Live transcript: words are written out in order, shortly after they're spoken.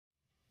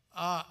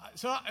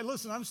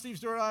Listen, I'm Steve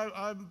Stewart.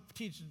 I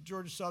teach at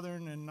Georgia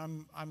Southern, and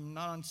I'm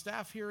not on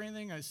staff here or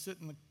anything. I sit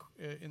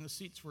in the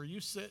seats where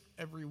you sit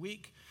every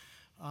week.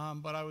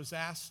 But I was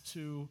asked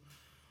to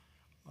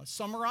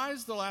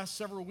summarize the last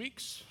several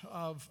weeks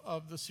of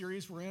the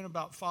series we're in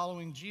about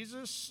following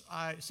Jesus.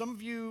 Some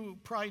of you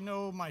probably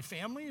know my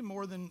family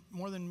more than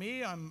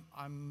me.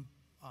 I'm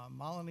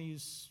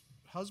Malini's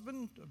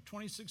husband of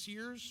 26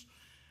 years.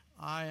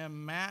 I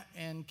am Matt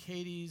and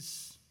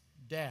Katie's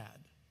dad.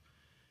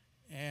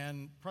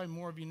 And probably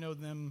more of you know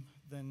them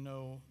than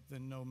know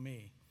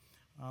me.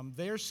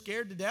 They're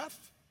scared to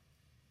death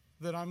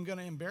that I'm going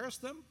to embarrass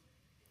them.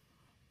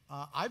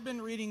 I've been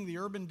reading the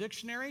Urban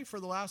Dictionary for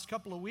the last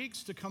couple of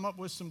weeks to come up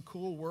with some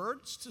cool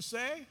words to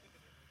say.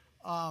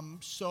 I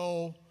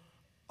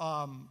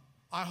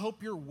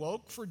hope you're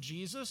woke for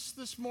Jesus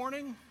this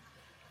morning.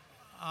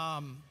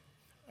 I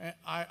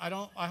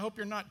hope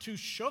you're not too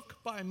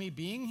shook by me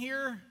being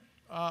here,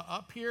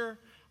 up here.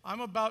 I'm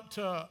about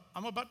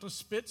to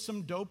spit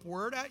some dope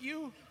word at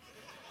you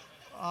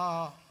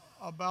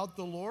about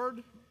the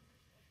Lord.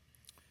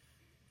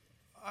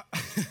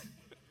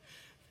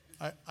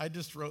 I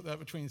just wrote that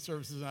between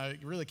services, and I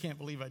really can't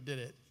believe I did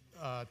it,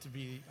 to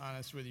be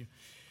honest with you.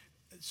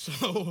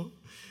 So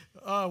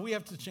we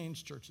have to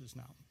change churches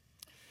now.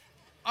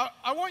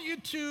 I want you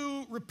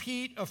to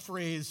repeat a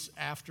phrase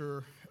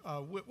after.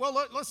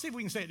 Let's see if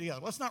we can say it together.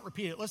 Let's not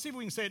repeat it. Let's see if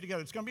we can say it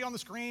together. It's going to be on the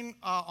screen,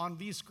 on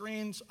these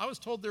screens. I was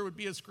told there would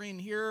be a screen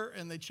here,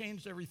 and they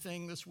changed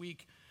everything this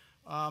week.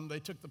 They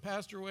took the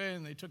pastor away,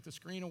 and they took the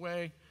screen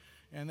away,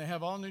 and they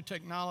have all new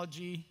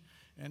technology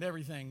and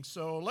everything.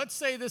 So let's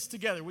say this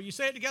together. Will you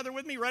say it together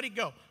with me? Ready?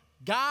 Go.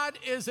 God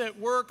is at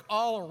work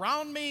all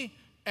around me,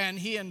 and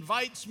he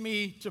invites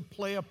me to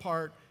play a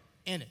part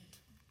in it.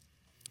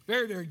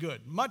 Very, very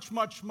good. Much,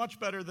 much,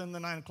 much better than the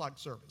 9 o'clock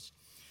service.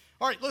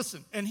 All right,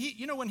 listen. And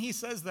when he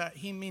says that,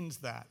 he means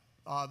that.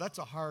 That's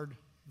a hard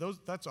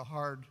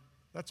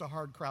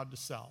crowd to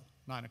sell,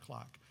 9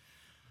 o'clock.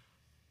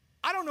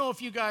 I don't know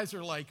if you guys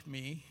are like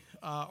me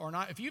or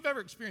not, if you've ever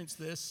experienced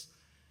this,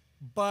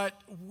 but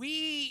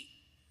we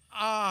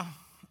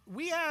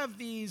have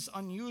these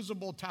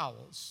unusable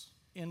towels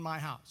in my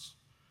house.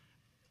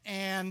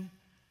 And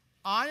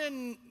I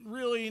didn't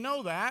really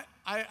know that.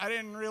 I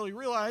didn't really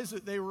realize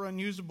that they were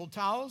unusable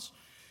towels.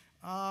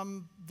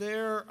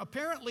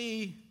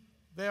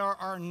 They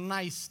are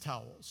nice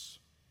towels.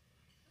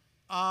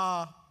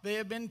 They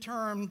have been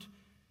termed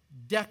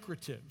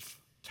decorative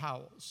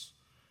towels,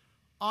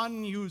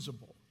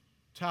 unusable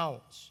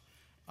towels.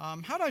 How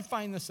did I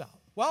find this out?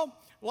 Well,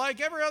 like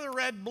every other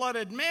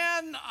red-blooded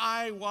man,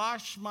 I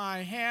wash my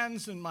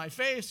hands and my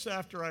face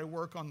after I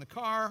work on the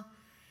car,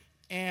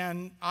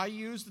 and I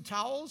use the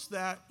towels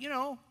that,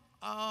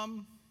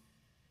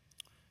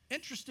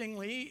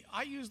 interestingly,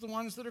 I use the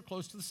ones that are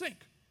close to the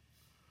sink.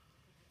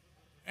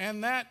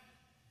 And that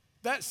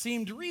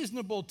seemed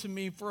reasonable to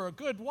me for a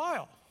good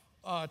while,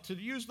 to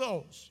use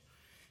those.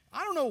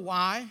 I don't know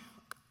why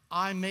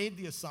I made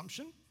the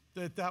assumption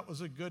that was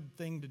a good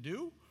thing to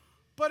do,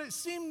 but it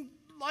seemed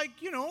like,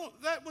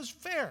 that was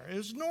fair. It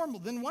was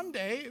normal. Then one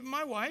day,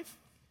 my wife,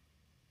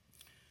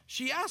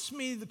 she asked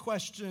me the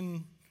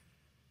question,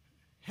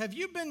 have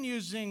you been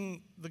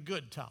using the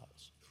good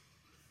towels?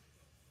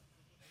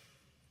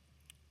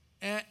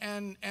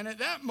 And at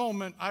that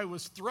moment, I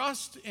was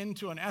thrust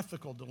into an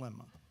ethical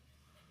dilemma.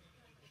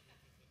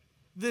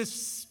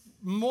 This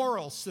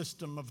moral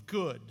system of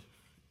good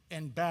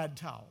and bad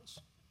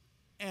towels.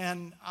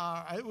 And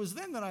it was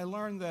then that I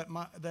learned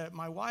that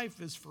my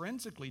wife is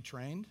forensically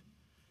trained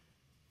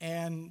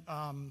and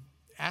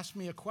asked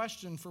me a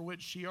question for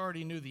which she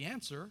already knew the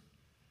answer,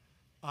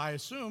 I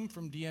assume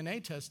from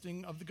DNA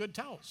testing of the good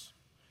towels.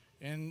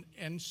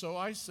 And so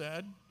I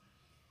said,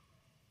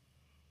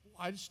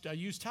 I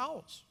use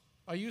towels.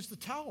 I use the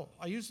towel.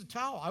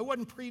 I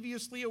wasn't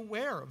previously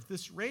aware of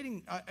this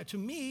rating. To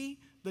me,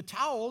 the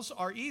towels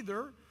are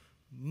either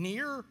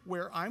near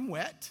where I'm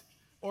wet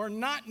or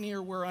not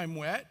near where I'm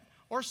wet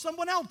or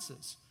someone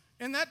else's.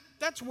 And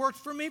that's worked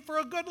for me for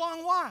a good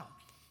long while.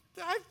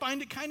 I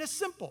find it kind of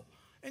simple.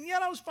 And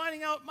yet I was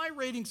finding out my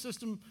rating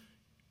system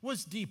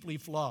was deeply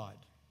flawed.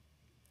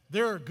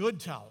 There are good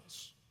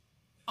towels,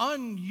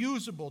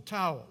 unusable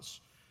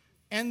towels.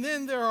 And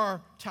then there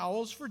are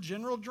towels for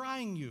general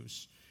drying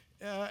use.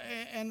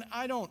 And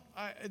I'm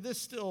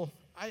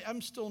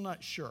still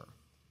not sure.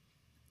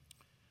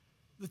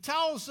 The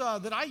towels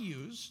that I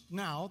use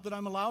now, that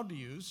I'm allowed to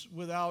use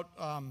without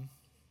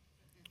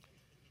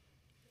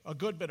a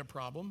good bit of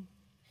problem,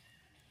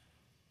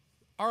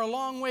 are a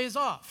long ways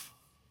off.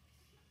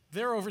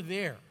 They're over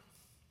there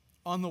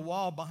on the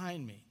wall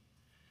behind me.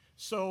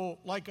 So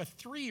like a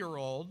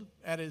 3-year-old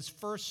at his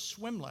first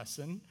swim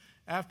lesson,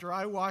 after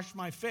I wash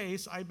my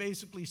face, I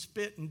basically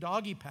spit and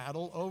doggy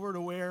paddle over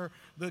to where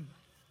the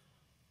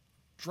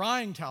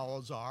drying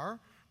towels are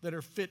that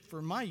are fit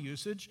for my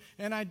usage,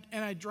 and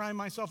I dry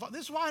myself off.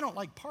 This is why I don't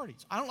like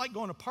parties. I don't like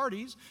going to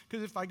parties,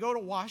 because if I go to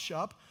wash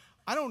up,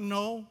 I don't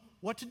know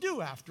what to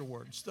do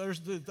afterwards.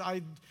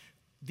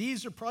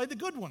 These are probably the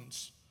good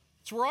ones.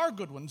 It's where our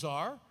good ones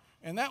are.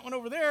 And that one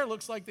over there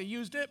looks like they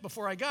used it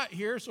before I got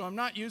here, so I'm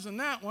not using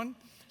that one.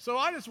 So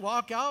I just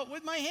walk out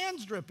with my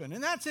hands dripping.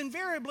 And that's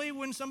invariably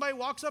when somebody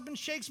walks up and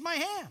shakes my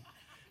hand.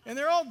 And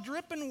they're all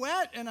dripping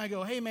wet. And I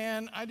go, hey,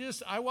 man,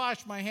 I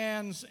washed my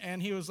hands.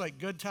 And he was like,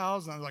 good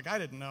towels. And I was like, I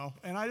didn't know.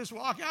 And I just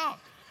walk out.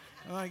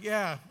 I'm like,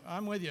 yeah,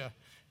 I'm with you.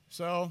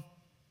 So,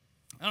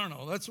 I don't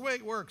know. That's the way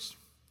it works.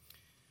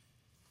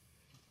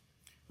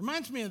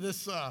 Reminds me of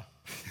this.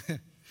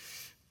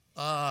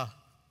 My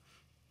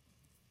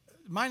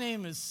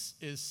name is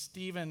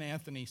Stephen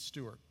Anthony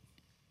Stewart.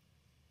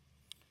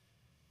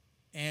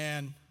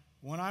 And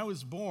when I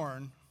was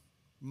born,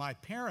 my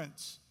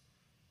parents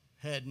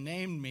had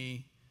named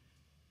me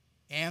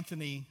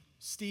Anthony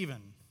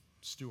Stephen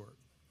Stewart.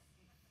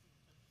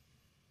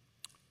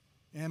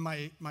 And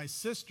my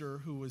sister,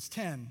 who was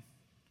 10,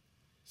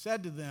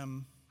 said to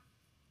them,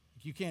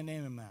 you can't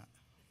name him that.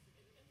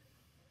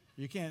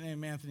 You can't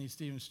name Anthony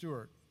Stephen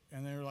Stewart.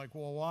 And they were like,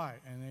 well, why?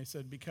 And they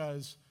said,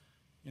 because,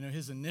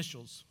 his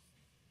initials,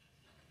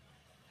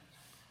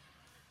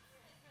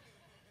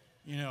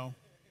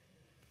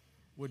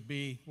 would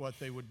be what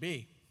they would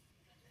be.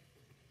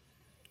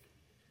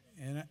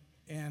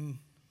 And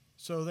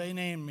so they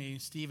named me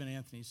Stephen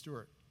Anthony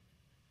Stewart.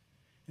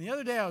 And the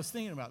other day I was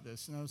thinking about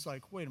this, and I was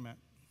like, wait a minute.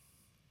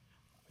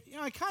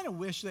 I kind of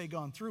wish they'd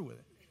gone through with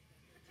it.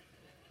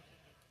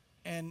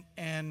 And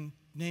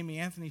named me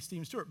Anthony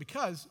Stephen Stewart,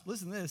 because,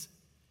 listen to this,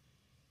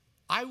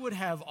 I would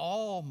have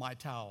all my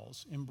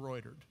towels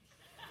embroidered.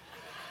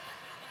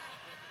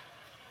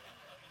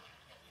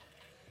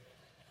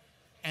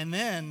 And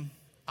then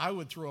I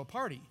would throw a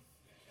party.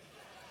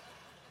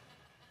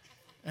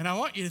 And I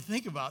want you to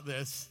think about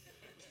this.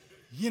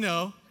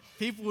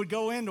 People would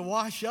go in to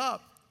wash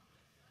up,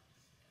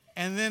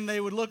 and then they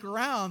would look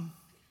around,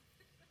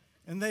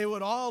 and they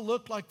would all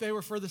look like they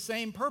were for the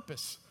same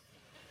purpose.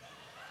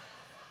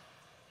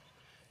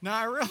 Now,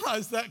 I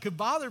realize that could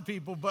bother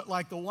people, but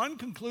the one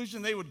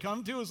conclusion they would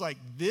come to is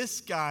this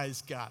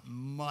guy's got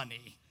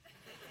money.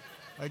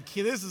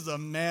 This is a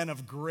man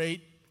of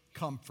great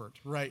comfort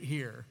right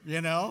here,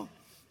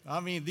 I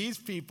mean, these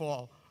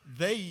people,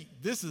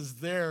 this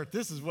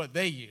is what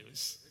they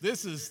use.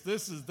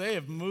 They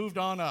have moved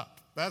on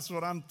up. That's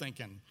what I'm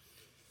thinking.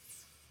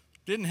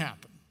 Didn't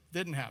happen.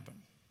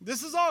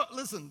 This is all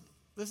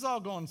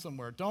going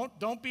somewhere.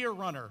 Don't be a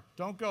runner.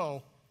 Don't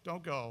go.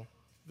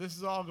 This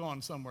is all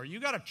going somewhere. You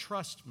got to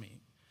trust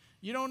me.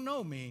 You don't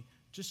know me,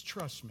 just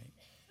trust me.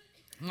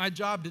 My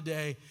job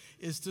today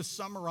is to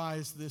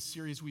summarize this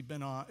series we've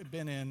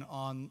been in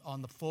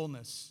on the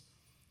fullness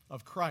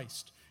of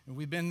Christ. And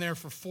we've been there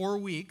for 4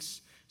 weeks,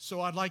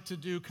 so I'd like to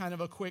do kind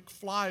of a quick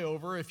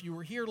flyover. If you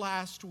were here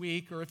last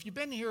week, or if you've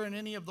been here in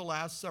any of the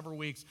last several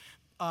weeks,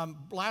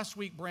 last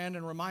week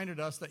Brandon reminded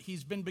us that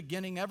he's been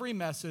beginning every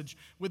message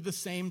with the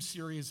same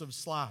series of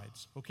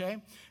slides,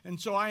 okay?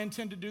 And so I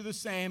intend to do the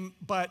same,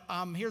 but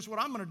here's what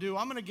I'm going to do.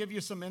 I'm going to give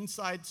you some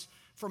insights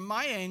from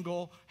my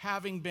angle,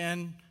 having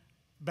been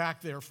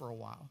back there for a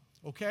while,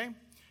 okay?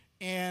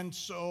 And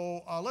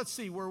so let's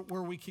see where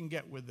we can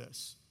get with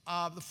this.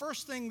 The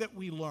first thing that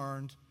we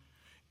learned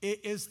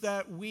is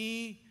that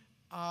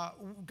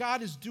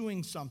God is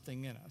doing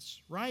something in us,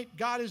 right?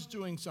 God is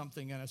doing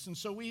something in us. And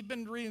so we've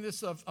been reading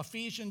this of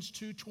Ephesians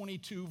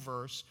 2:22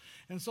 verse.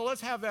 And so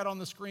let's have that on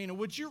the screen. And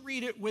would you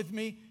read it with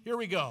me? Here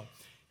we go.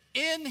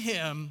 In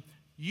him,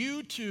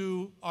 you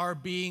two are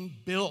being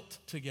built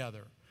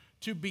together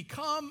to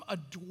become a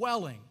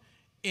dwelling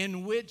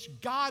in which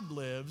God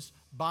lives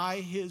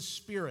by his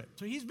Spirit.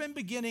 So he's been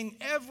beginning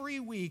every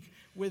week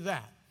with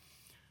that.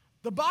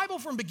 The Bible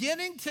from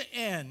beginning to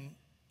end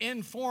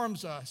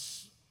informs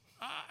us,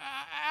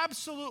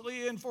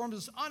 absolutely informs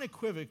us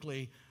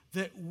unequivocally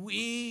that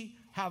we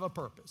have a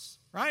purpose,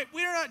 right?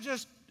 We are not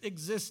just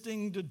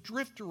existing to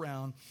drift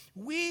around.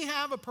 We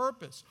have a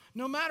purpose.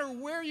 No matter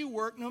where you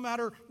work, no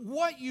matter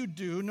what you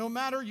do, no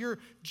matter your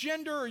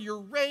gender or your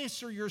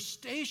race or your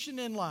station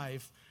in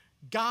life,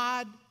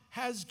 God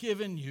has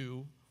given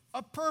you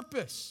a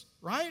purpose,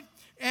 right?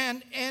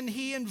 And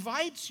he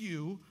invites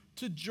you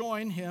to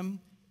join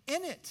him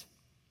in it.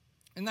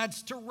 And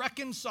that's to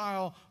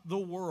reconcile the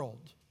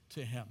world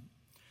to him.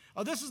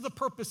 This is the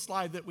purpose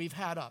slide that we've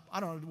had up. I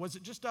don't know, was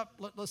it just up?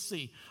 Let's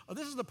see.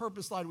 This is the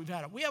purpose slide we've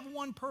had up. We have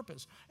one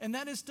purpose, and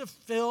that is to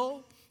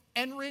fill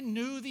and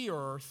renew the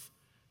earth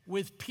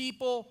with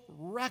people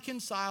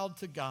reconciled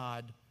to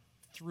God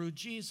through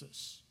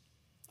Jesus.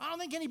 I don't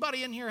think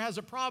anybody in here has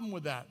a problem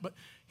with that, but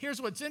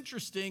here's what's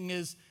interesting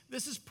is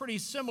this is pretty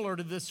similar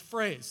to this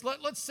phrase.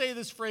 Let's say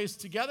this phrase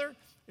together.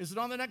 Is it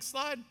on the next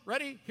slide?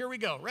 Ready? Here we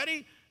go.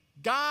 Ready?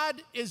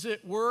 God is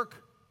at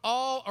work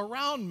all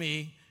around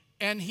me,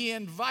 and he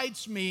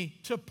invites me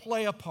to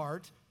play a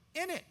part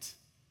in it,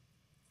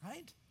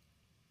 right?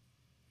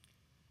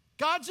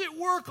 God's at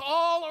work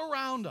all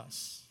around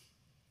us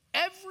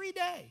every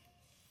day.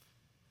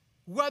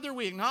 Whether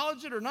we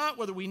acknowledge it or not,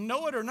 whether we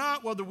know it or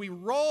not, whether we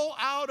roll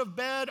out of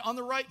bed on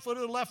the right foot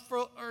or the left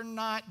foot or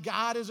not,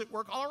 God is at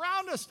work all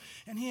around us,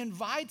 and he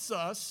invites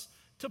us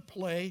to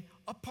play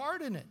a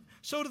part in it.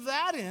 So to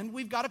that end,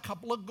 we've got a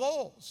couple of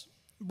goals.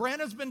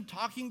 Brandon's been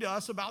talking to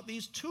us about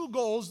these two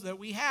goals that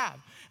we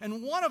have.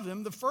 And one of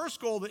them, the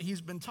first goal that he's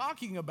been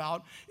talking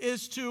about,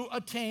 is to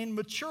attain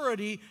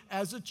maturity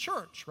as a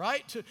church,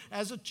 right?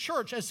 As a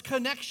church, as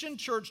Connection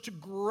Church, to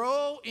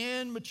grow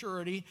in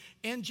maturity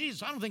in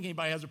Jesus. I don't think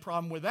anybody has a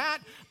problem with that,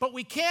 but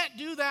we can't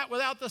do that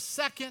without the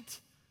second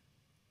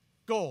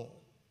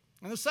goal.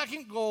 And the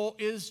second goal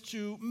is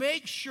to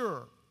make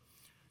sure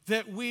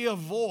that we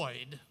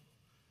avoid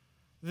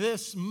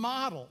this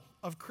model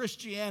of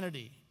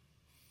Christianity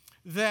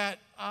that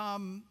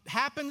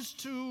happens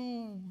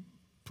to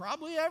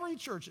probably every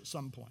church at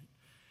some point,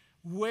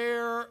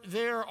 where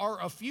there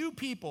are a few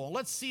people,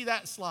 let's see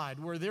that slide,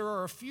 where there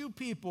are a few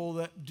people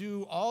that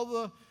do all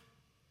the,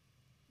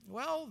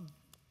 well,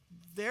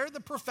 they're the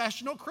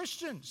professional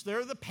Christians.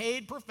 They're the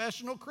paid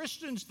professional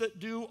Christians that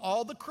do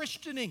all the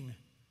Christianing.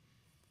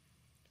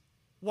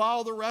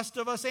 While the rest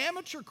of us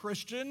amateur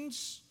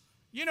Christians,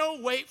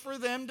 wait for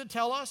them to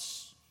tell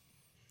us,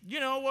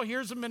 well,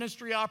 here's a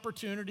ministry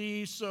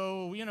opportunity,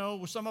 so,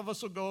 some of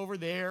us will go over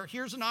there.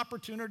 Here's an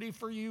opportunity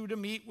for you to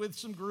meet with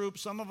some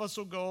groups. Some of us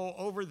will go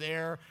over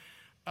there,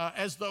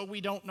 as though we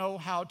don't know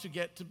how to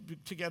get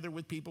together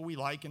with people we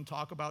like and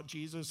talk about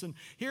Jesus. And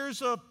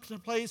here's a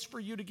place for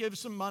you to give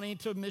some money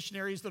to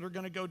missionaries that are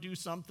going to go do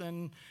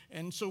something,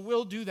 and so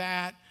we'll do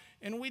that.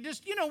 And we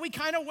just, we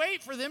kind of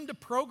wait for them to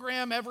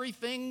program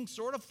everything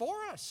sort of for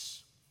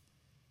us.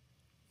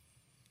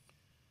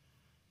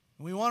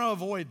 We want to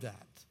avoid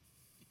that.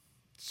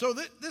 So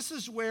this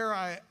is where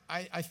I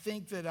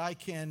think that I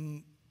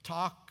can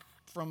talk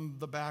from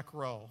the back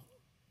row,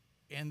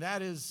 and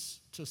that is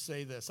to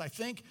say this. I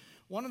think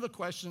one of the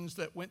questions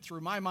that went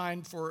through my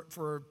mind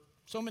for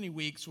so many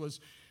weeks was,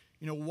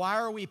 why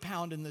are we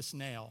pounding this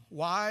nail?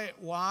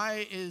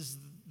 Why is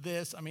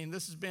this? I mean,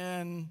 this has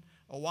been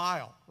a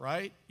while,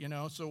 right?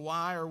 So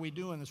why are we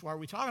doing this? Why are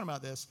we talking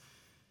about this?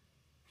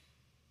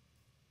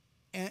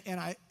 And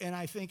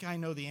I think I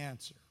know the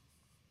answer.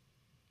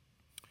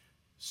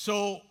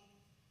 So,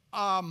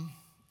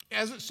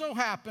 as it so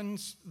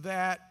happens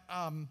that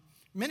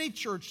many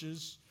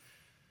churches,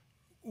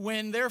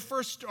 when they're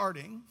first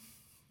starting,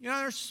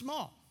 they're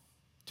small,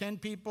 10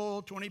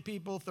 people, 20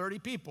 people, 30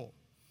 people,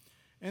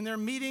 and they're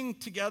meeting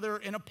together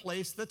in a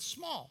place that's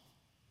small,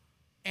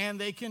 and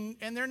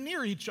they're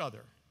near each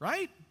other,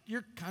 right?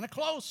 You're kind of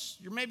close.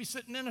 You're maybe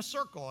sitting in a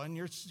circle, and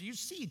you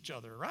see each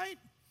other, right?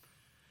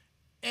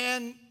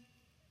 And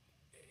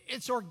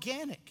it's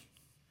organic.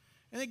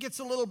 And it gets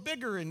a little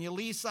bigger, and you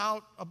lease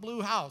out a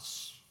blue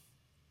house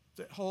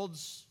that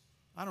holds,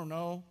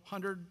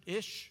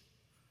 100-ish.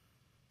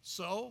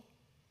 So,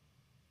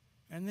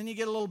 and then you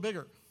get a little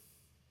bigger,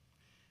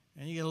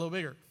 and you get a little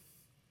bigger.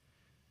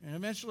 And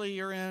eventually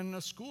you're in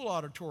a school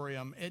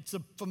auditorium. It's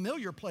a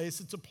familiar place.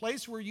 It's a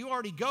place where you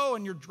already go,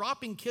 and you're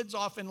dropping kids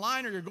off in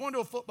line, or you're going to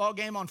a football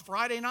game on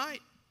Friday night,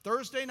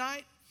 Thursday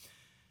night.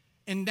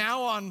 And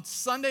now on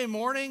Sunday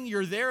morning,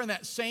 you're there in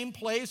that same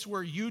place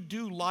where you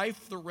do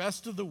life the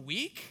rest of the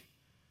week.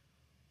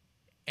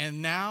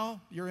 And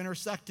now you're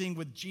intersecting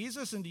with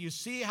Jesus. And do you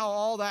see how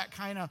all that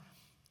kind of,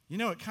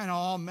 it kind of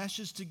all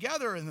meshes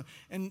together?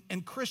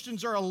 And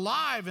Christians are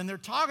alive, and they're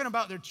talking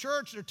about their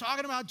church. They're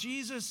talking about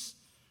Jesus.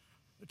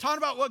 They're talking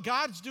about what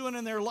God's doing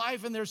in their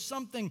life. And there's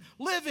something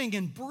living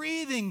and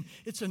breathing.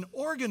 It's an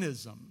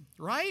organism,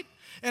 right?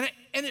 And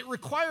it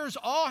requires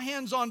all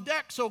hands on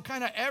deck. So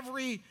kind of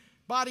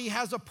everybody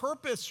has a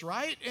purpose,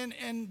 right?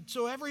 And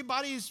so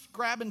everybody's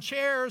grabbing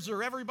chairs,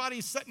 or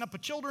everybody's setting up a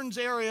children's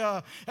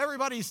area,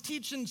 everybody's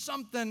teaching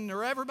something,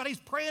 or everybody's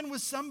praying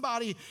with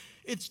somebody.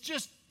 It's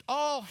just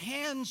all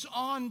hands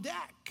on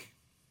deck.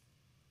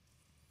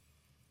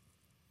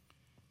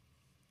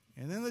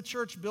 And then the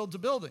church builds a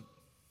building.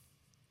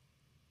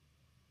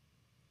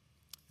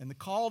 And the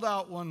called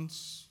out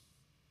ones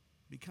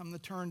become the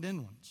turned in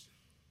ones.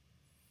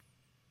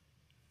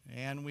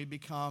 And we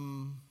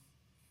become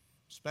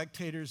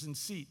spectators in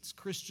seats,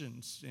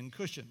 Christians in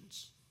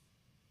cushions.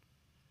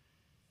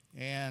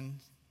 And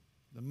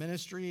the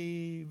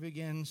ministry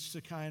begins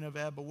to kind of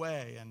ebb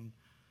away. And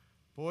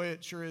boy,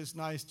 it sure is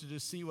nice to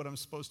just see what I'm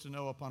supposed to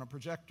know up on a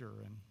projector.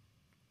 And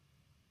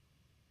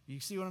you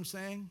see what I'm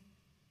saying?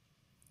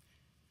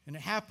 And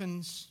it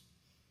happens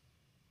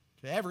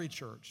to every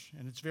church,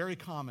 and it's very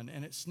common,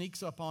 and it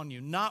sneaks up on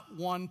you. Not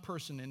one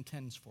person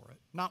intends for it.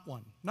 Not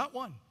one. Not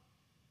one.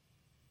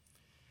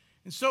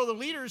 And so the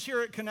leaders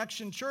here at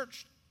Connection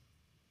Church,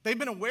 they've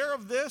been aware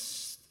of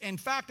this. In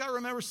fact, I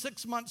remember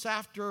 6 months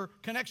after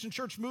Connection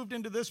Church moved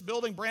into this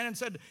building, Brandon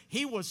said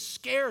he was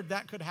scared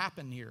that could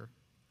happen here,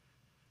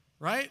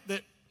 right?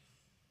 That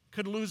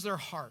could lose their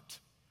heart.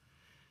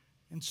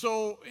 And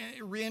so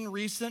in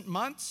recent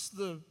months,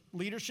 the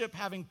leadership,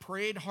 having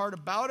prayed hard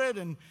about it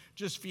and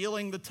just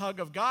feeling the tug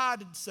of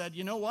God, said,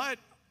 you know what?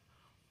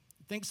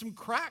 I think some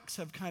cracks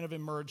have kind of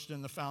emerged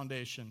in the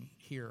foundation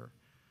here.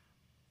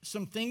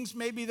 Some things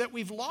maybe that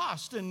we've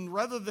lost, and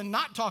rather than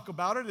not talk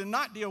about it and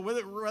not deal with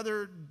it,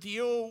 rather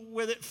deal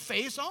with it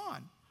face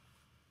on.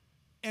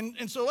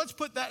 And so let's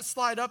put that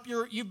slide up.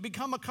 You've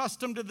become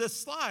accustomed to this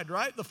slide,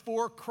 right? The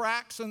 4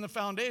 cracks in the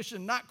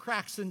foundation, not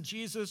cracks in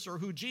Jesus or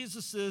who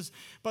Jesus is,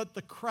 but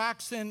the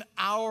cracks in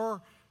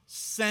our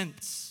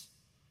sense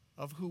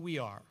of who we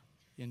are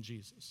in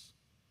Jesus.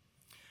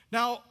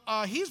 Now,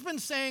 he's been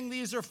saying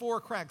these are 4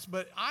 cracks,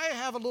 but I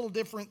have a little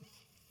different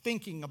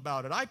thinking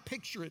about it. I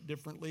picture it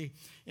differently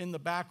in the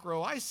back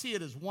row. I see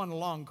it as one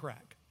long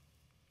crack.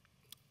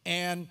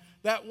 And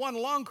that one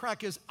long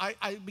crack is,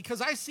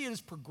 because I see it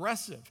as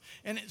progressive.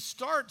 And it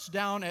starts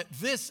down at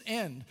this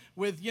end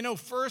with,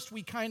 first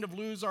we kind of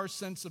lose our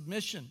sense of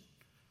mission.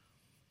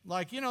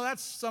 Like,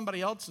 that's somebody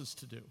else's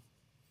to do.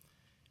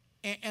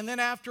 And then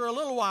after a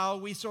little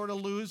while, we sort of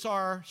lose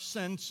our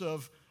sense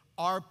of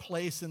our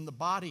place in the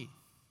body.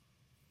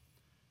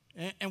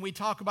 And we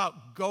talk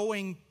about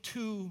going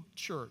to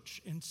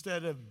church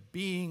instead of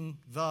being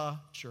the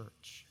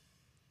church,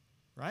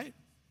 right?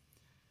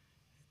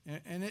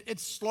 And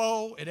it's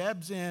slow, it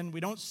ebbs in, we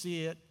don't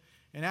see it.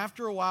 And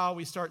after a while,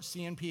 we start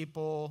seeing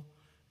people,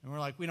 and we're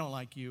like, we don't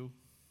like you.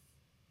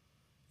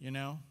 We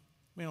don't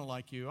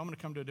like you. I'm going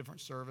to come to a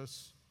different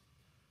service.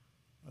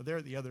 They're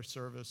at the other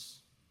service.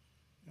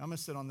 I'm going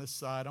to sit on this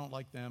side. I don't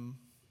like them.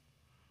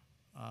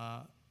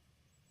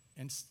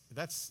 And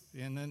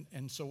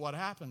so what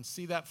happens?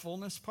 See that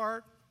fullness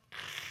part?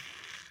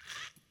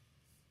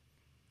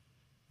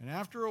 And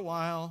after a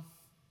while,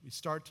 we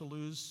start to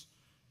lose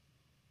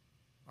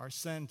our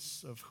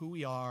sense of who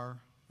we are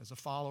as a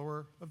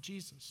follower of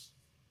Jesus.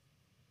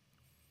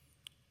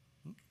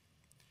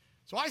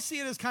 So I see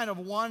it as kind of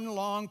one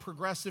long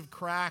progressive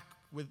crack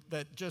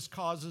that just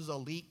causes a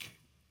leak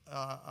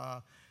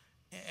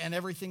and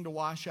everything to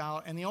wash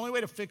out. And the only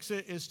way to fix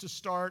it is to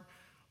start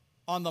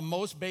on the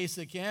most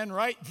basic end,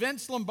 right?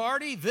 Vince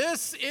Lombardi,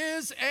 this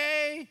is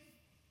a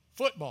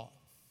football.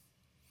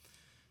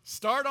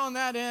 Start on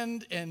that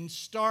end and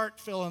start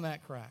filling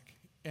that crack.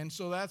 And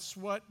so that's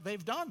what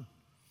they've done.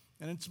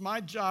 And it's my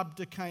job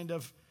to kind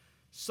of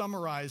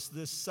summarize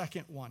this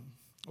second one,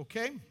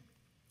 okay?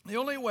 The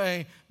only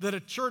way that a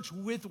church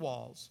with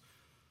walls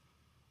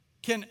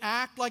can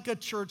act like a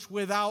church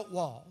without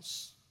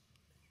walls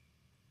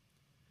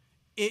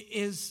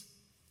is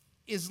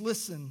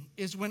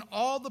when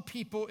all the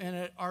people in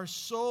it are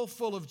so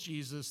full of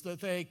Jesus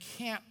that they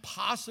can't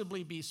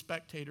possibly be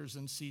spectators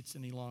in seats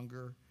any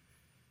longer.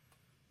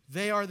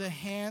 They are the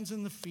hands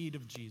and the feet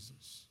of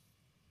Jesus,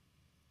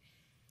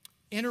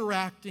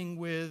 interacting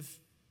with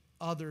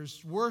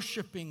others,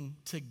 worshiping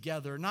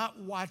together, not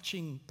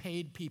watching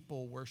paid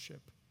people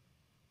worship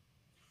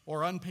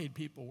or unpaid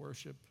people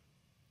worship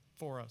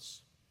for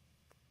us,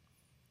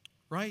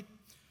 right?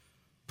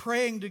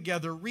 Praying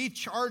together,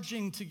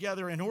 recharging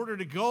together in order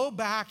to go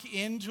back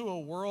into a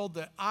world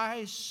that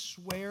I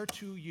swear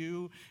to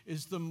you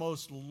is the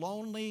most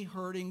lonely,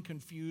 hurting,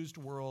 confused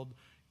world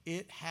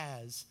it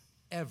has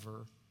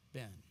ever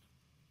been.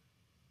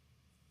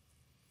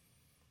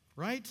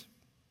 Right?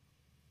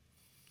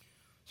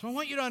 So I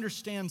want you to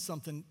understand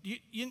something.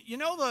 You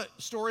know the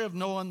story of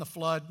Noah and the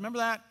flood? Remember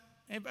that?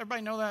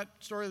 Everybody know that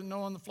story of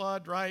Noah and the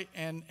flood, right?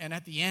 And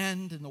at the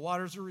end, and the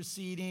waters are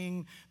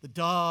receding, the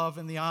dove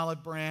and the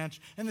olive branch.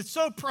 And it's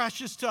so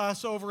precious to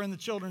us over in the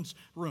children's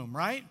room,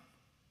 right?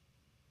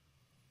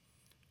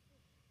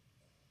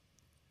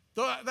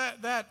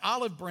 That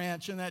olive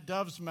branch and that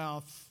dove's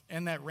mouth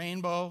and that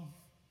rainbow,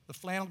 the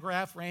flannel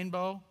graph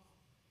rainbow,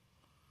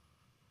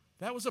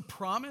 that was a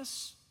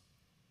promise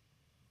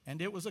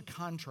and it was a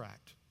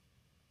contract.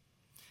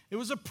 It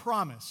was a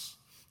promise.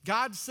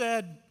 God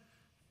said,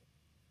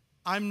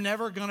 I'm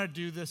never going to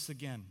do this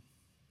again.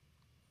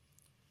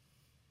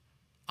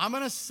 I'm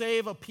going to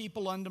save a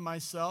people unto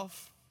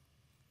myself,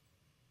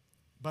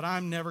 but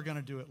I'm never going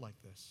to do it like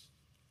this.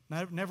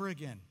 Never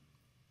again.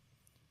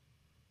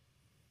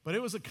 But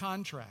it was a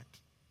contract.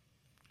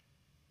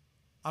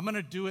 I'm going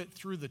to do it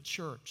through the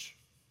church,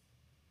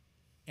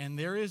 and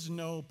there is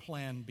no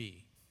plan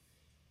B.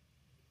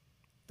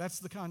 That's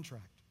the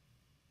contract,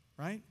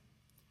 right?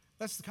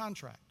 That's the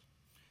contract.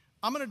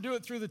 I'm going to do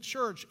it through the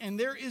church, and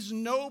there is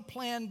no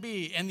plan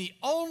B. And the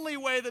only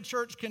way the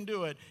church can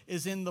do it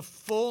is in the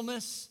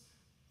fullness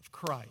of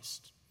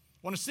Christ.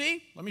 Want to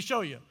see? Let me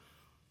show you.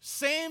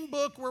 Same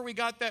book where we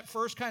got that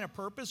first kind of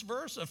purpose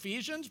verse,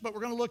 Ephesians, but we're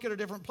going to look at a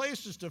different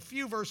place, just a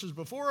few verses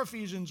before.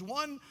 Ephesians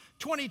 1,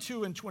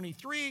 22 and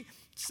 23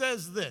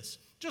 says this.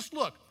 Just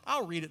look.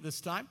 I'll read it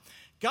this time.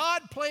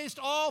 God placed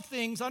all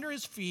things under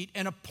his feet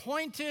and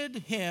appointed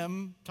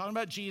him, talking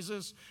about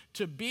Jesus,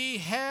 to be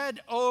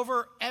head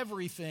over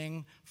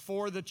everything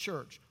for the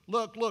church.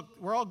 Look,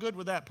 we're all good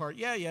with that part.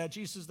 Yeah,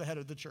 Jesus is the head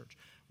of the church.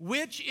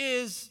 Which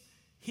is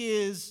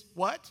his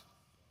what?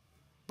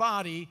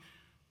 Body,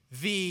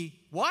 the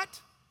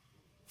what?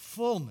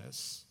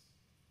 Fullness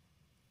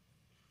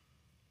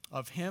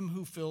of him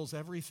who fills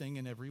everything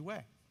in every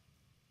way.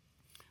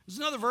 There's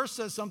another verse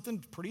that says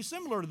something pretty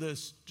similar to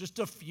this, just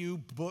a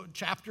few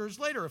chapters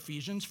later,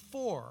 Ephesians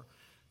 4,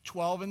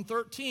 12 and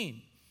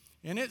 13.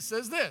 And it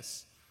says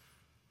this,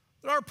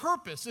 that our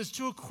purpose is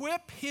to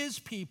equip his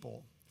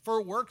people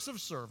for works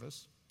of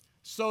service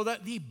so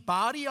that the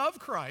body of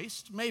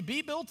Christ may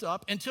be built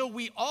up until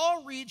we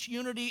all reach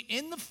unity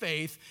in the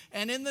faith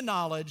and in the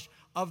knowledge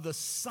of the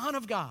Son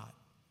of God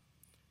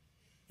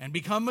and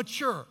become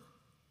mature,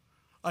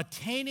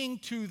 attaining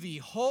to the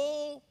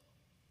whole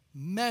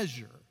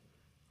measure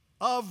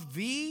of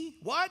the,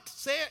 what?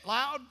 Say it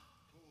loud.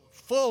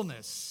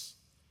 Fullness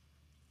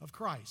of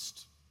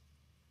Christ.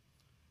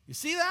 You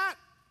see that?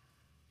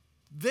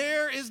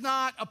 There is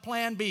not a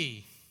plan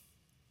B.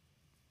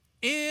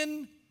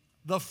 In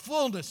the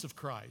fullness of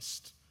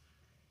Christ,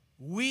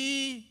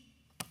 we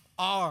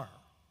are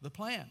the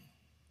plan.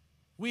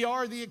 We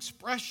are the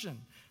expression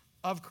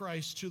of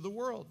Christ to the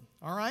world.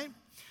 All right?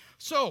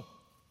 So,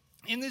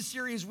 in this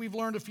series, we've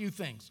learned a few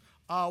things.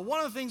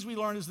 One of the things we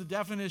learned is the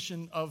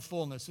definition of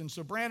fullness. And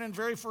so Brandon,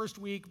 very first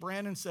week,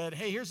 Brandon said,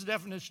 hey, here's the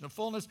definition of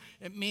fullness.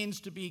 It means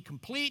to be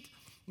complete,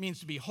 it means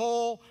to be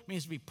whole, it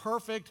means to be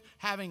perfect,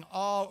 having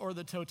all or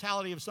the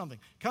totality of something.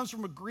 It comes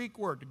from a Greek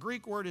word. The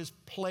Greek word is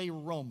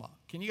pleroma.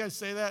 Can you guys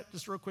say that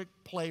just real quick?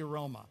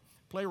 Pleroma.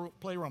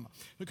 Pleroma.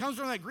 It comes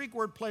from that Greek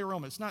word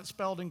pleroma. It's not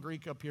spelled in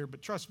Greek up here,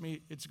 but trust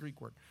me, it's a Greek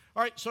word.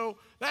 All right, so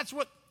that's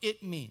what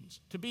it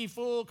means. To be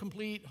full,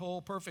 complete,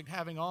 whole, perfect,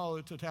 having all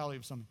the totality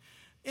of something.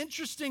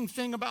 Interesting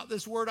thing about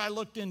this word I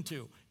looked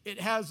into.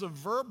 It has a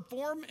verb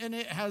form and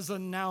it has a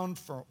noun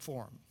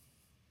form.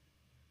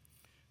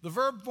 The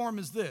verb form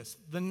is this.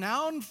 The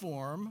noun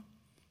form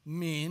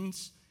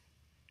means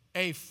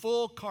a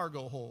full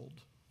cargo hold.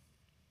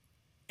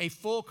 A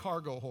full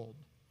cargo hold.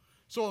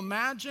 So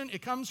imagine,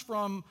 it comes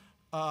from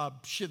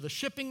the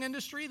shipping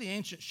industry, the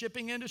ancient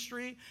shipping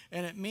industry,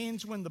 and it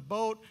means when the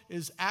boat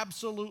is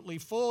absolutely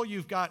full,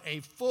 you've got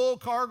a full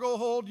cargo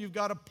hold, you've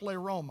got a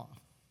pleroma.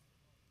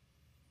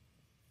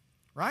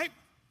 Right?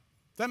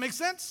 Does that make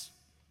sense?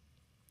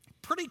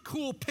 Pretty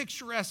cool,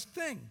 picturesque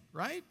thing,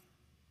 right?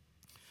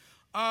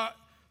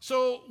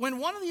 So when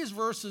one of these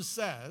verses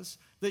says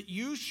that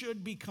we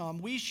should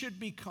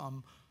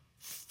become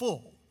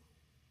full.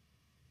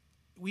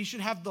 We should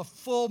have the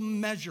full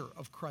measure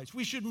of Christ.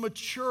 We should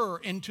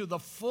mature into the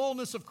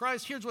fullness of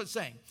Christ. Here's what it's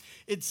saying.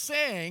 It's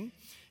saying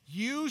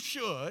you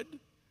should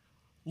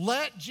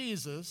let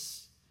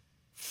Jesus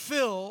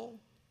fill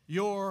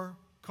your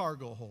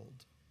cargo hold.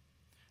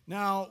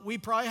 Now, we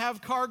probably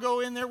have cargo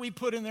in there we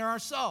put in there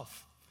ourselves.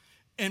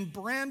 And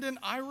Brandon,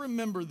 I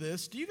remember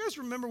this. Do you guys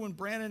remember when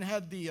Brandon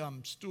had the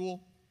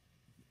stool?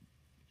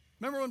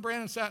 Remember when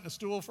Brandon sat in a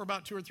stool for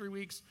about 2 or 3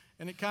 weeks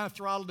and it kind of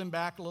throttled him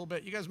back a little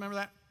bit? You guys remember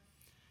that?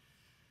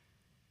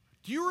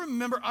 Do you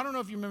remember? I don't know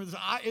if you remember this.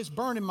 It's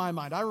burned in my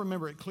mind. I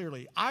remember it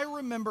clearly. I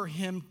remember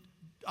him,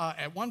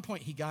 at one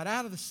point, he got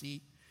out of the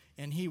seat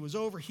and he was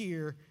over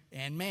here.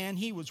 And man,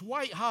 he was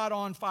white hot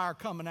on fire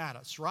coming at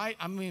us, right?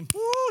 I mean,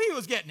 whoo, he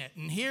was getting it.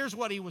 And here's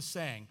what he was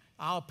saying.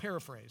 I'll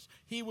paraphrase.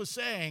 He was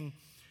saying,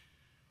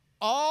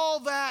 all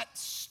that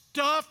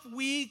stuff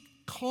we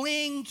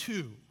cling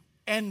to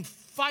and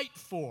fight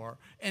for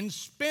and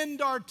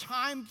spend our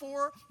time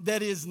for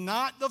that is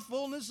not the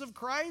fullness of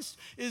Christ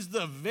is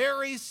the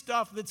very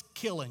stuff that's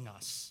killing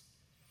us.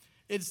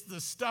 It's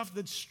the stuff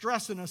that's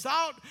stressing us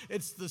out.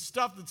 It's the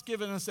stuff that's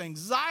giving us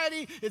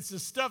anxiety. It's the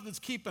stuff that's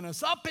keeping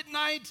us up at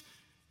night.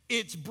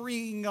 It's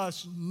bringing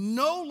us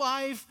no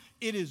life.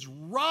 It is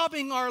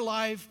robbing our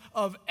life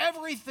of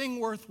everything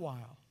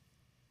worthwhile.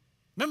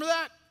 Remember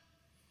that?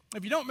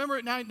 If you don't remember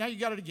it now you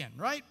got it again,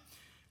 right?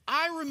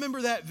 I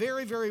remember that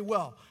very, very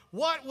well.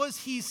 What was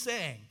he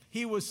saying?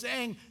 He was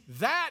saying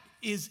that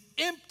is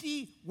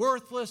empty,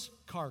 worthless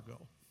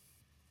cargo.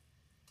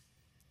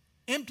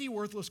 Empty,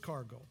 worthless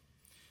cargo.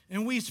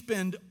 And we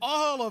spend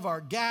all of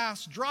our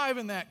gas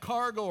driving that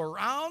cargo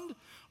around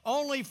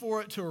only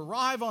for it to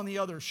arrive on the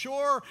other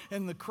shore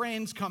and the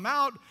cranes come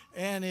out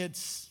and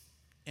it's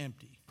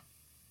empty.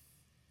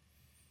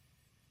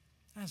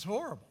 That's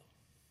horrible.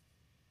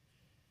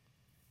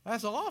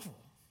 That's awful.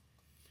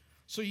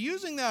 So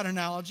using that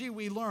analogy,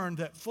 we learned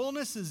that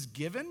fullness is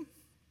given.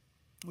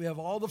 We have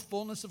all the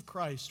fullness of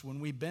Christ when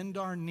we bend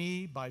our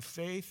knee by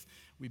faith,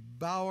 we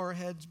bow our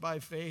heads by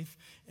faith,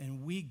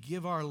 and we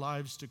give our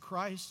lives to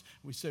Christ.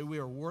 We say we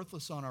are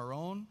worthless on our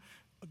own.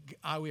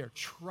 We are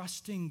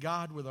trusting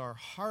God with our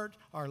heart,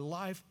 our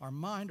life, our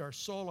mind, our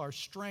soul, our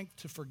strength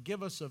to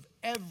forgive us of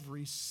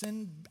every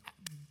sin,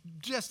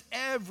 just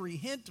every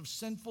hint of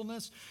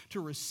sinfulness, to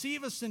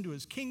receive us into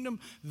his kingdom.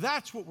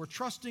 That's what we're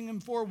trusting him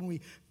for when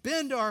we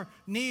bend our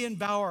knee and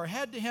bow our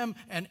head to him.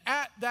 And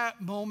at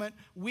that moment,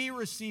 we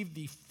receive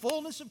the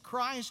fullness of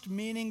Christ,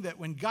 meaning that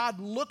when God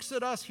looks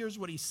at us, here's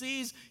what he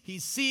sees. He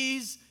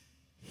sees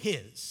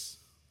his.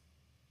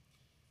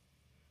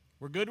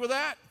 We're good with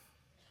that?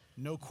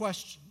 No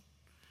question.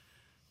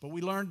 But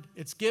we learned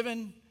it's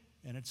given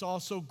and it's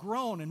also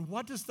grown. And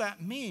what does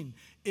that mean?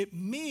 It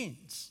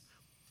means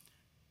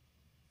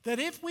that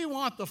if we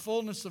want the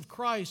fullness of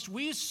Christ,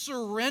 we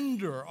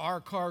surrender our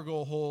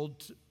cargo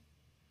hold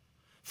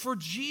for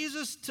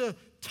Jesus to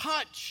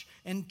touch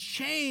and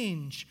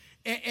change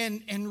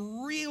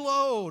and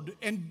reload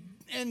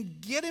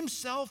and get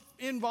himself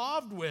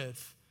involved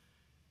with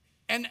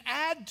and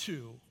add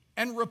to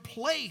and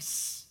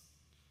replace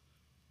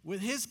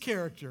with his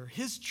character,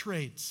 his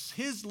traits,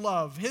 his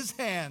love, his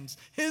hands,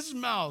 his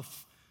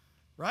mouth,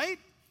 right?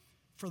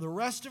 For the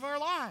rest of our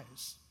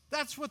lives.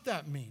 That's what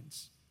that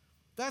means.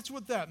 That's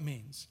what that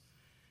means.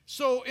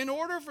 So in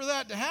order for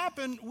that to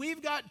happen,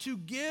 we've got to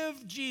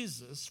give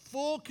Jesus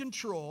full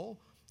control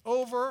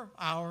over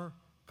our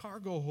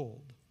cargo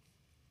hold,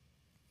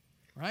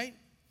 right?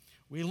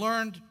 We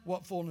learned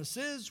what fullness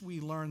is. We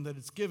learned that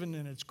it's given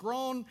and it's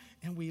grown.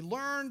 And we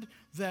learned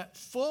that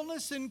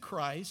fullness in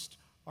Christ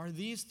are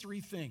these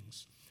three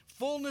things: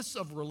 fullness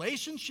of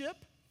relationship,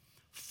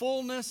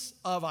 fullness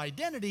of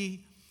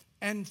identity,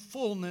 and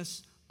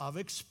fullness of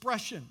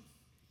expression.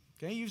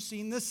 Okay, you've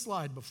seen this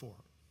slide before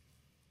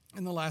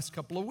in the last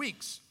couple of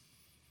weeks.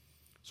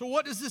 So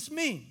what does this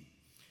mean?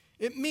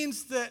 It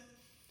means that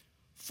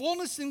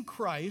fullness in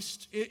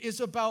Christ is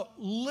about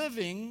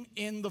living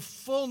in the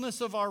fullness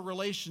of our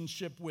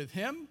relationship with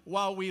him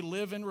while we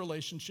live in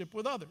relationship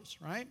with others,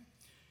 right?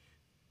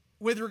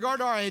 With regard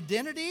to our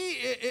identity,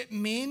 it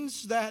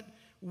means that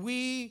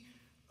we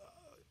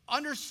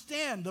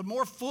understand the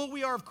more full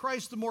we are of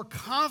Christ, the more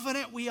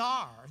confident we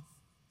are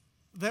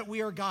that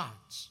we are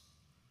God's.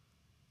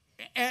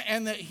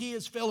 And that he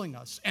is filling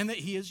us, and that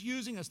he is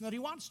using us, and that he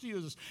wants to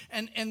use us.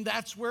 And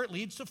that's where it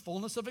leads to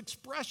fullness of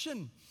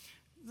expression.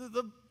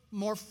 The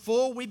more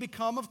full we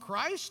become of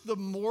Christ, the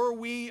more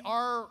we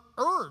are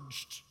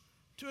urged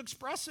to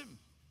express him,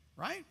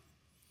 right?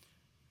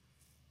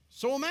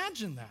 So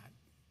imagine that.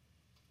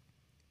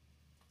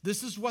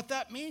 This is what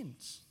that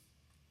means.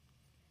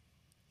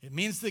 It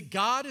means that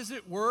God is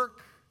at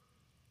work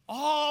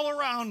all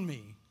around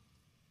me,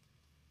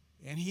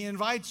 and he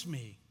invites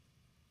me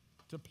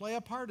to play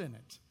a part in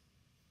it.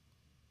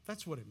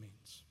 That's what it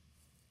means.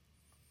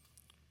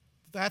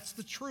 That's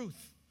the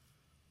truth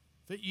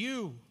that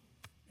you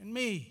and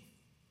me,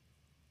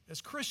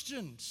 as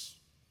Christians,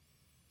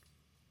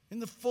 in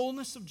the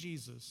fullness of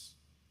Jesus,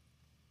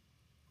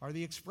 are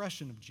the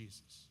expression of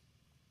Jesus.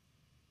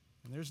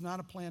 And there's not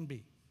a plan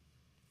B.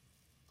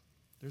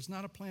 There's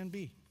not a plan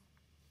B.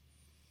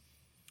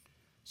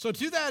 So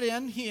to that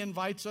end, he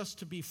invites us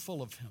to be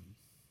full of him.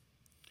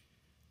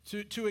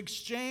 To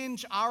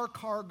exchange our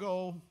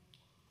cargo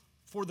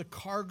for the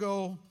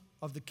cargo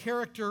of the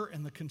character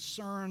and the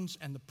concerns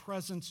and the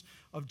presence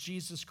of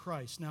Jesus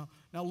Christ. Now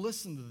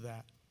listen to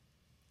that.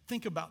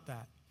 Think about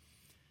that.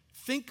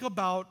 Think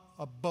about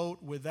a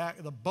boat with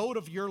that, the boat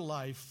of your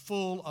life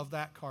full of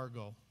that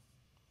cargo.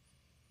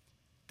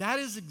 That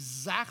is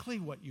exactly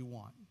what you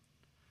want.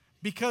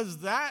 Because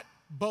that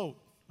boat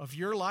of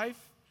your life,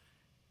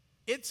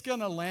 it's going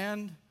to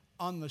land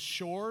on the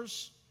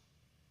shores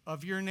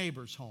of your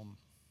neighbor's home.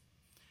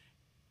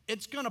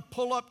 It's going to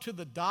pull up to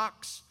the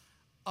docks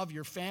of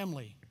your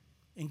family,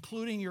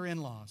 including your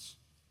in-laws.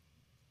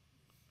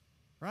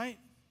 Right?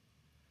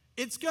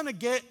 It's going to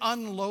get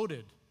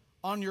unloaded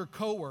on your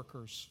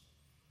coworkers,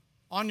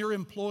 on your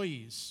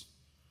employees,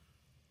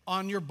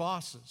 on your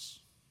bosses.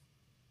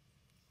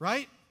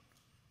 Right?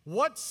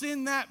 What's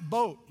in that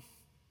boat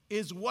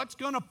is what's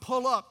going to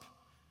pull up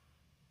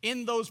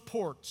in those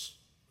ports.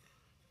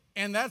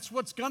 And that's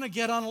what's going to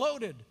get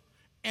unloaded.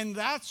 And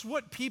that's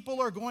what people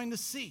are going to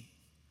see.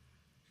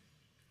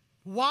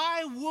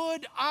 Why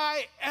would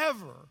I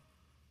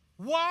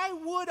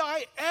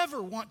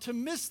ever want to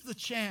miss the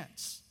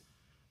chance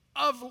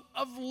of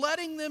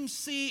letting them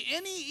see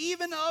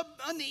even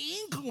an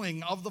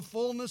inkling of the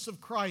fullness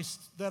of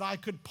Christ that I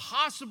could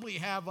possibly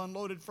have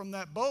unloaded from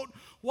that boat?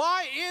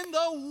 Why in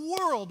the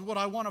world would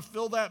I want to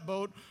fill that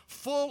boat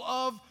full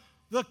of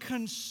the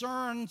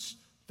concerns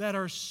that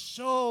are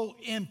so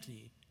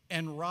empty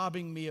and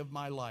robbing me of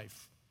my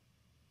life?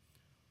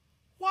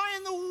 Why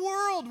in the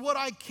world would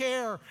I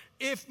care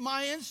if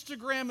my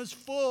Instagram is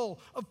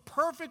full of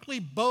perfectly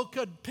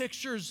bokeh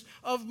pictures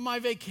of my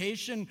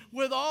vacation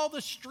with all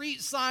the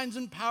street signs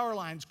and power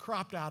lines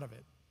cropped out of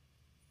it?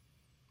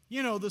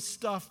 You know, the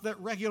stuff that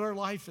regular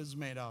life is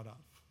made out of.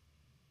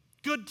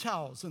 Good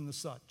towels and the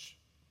such.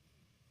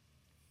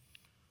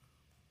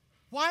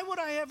 Why would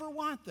I ever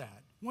want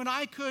that when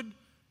I could,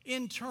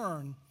 in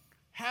turn,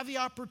 have the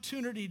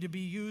opportunity to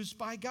be used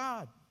by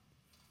God?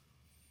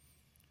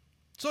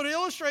 So to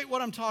illustrate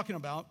what I'm talking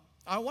about,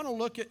 I want to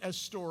look at a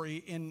story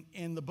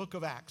in the book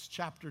of Acts,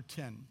 chapter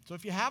 10. So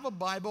if you have a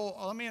Bible,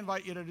 let me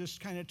invite you to just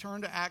kind of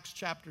turn to Acts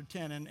chapter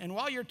 10. And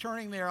while you're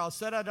turning there, I'll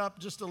set it up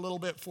just a little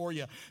bit for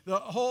you. The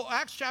whole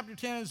Acts chapter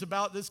 10 is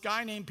about this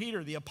guy named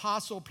Peter, the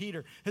Apostle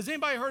Peter. Has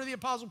anybody heard of the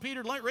Apostle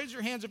Peter? Raise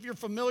your hands if you're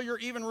familiar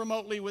even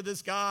remotely with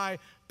this guy,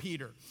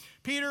 Peter.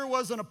 Peter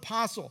was an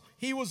apostle.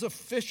 He was a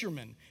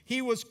fisherman.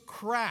 He was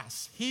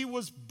crass. He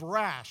was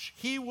brash.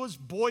 He was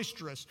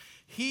boisterous.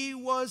 He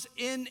was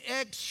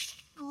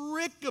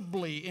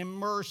inextricably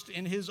immersed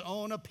in his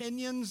own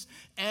opinions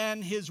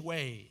and his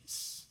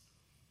ways.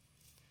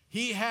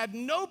 He had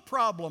no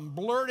problem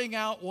blurting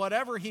out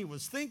whatever he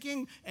was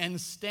thinking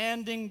and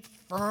standing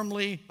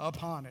firmly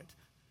upon it,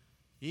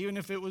 even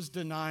if it was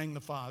denying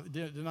the Father,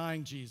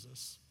 denying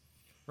Jesus,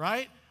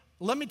 right?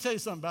 Let me tell you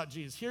something about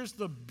Jesus. Here's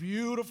the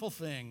beautiful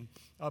thing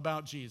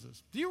about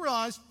Jesus. Do you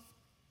realize,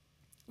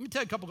 let me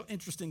tell you a couple of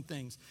interesting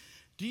things.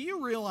 Do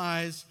you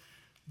realize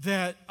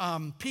that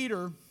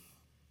Peter,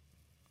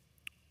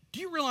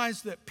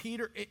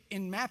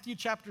 in Matthew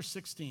chapter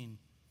 16,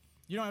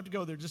 you don't have to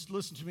go there, just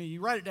listen to me. You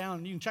write it down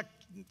and you can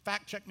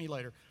fact check me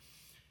later.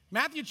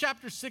 Matthew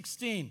chapter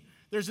 16,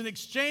 there's an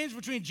exchange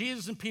between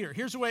Jesus and Peter.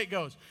 Here's the way it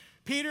goes.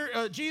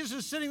 Jesus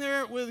is sitting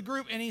there with a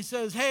group and he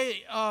says,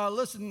 hey,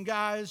 listen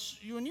guys,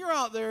 when you're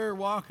out there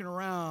walking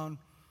around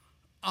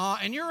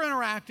and you're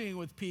interacting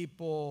with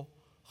people,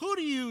 who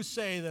do you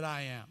say that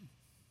I am?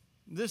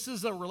 This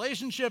is a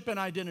relationship and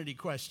identity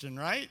question,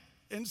 right?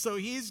 And so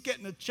he's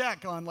getting a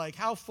check on, like,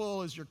 how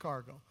full is your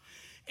cargo?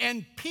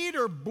 And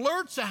Peter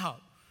blurts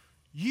out,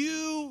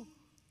 you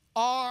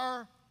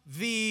are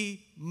the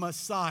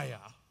Messiah,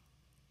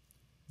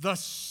 the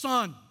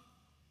Son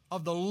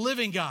of the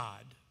living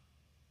God.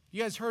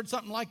 You guys heard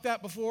something like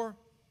that before?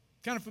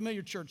 Kind of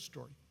familiar church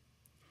story.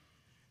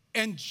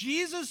 And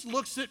Jesus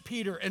looks at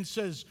Peter and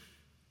says,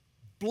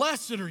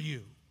 blessed are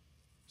you,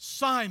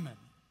 Simon,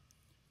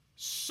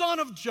 son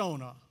of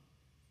Jonah.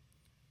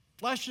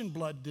 Flesh and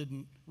blood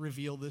didn't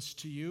reveal this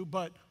to you,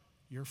 but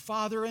your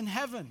Father in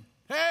heaven.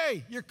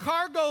 Hey, your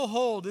cargo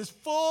hold is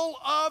full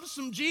of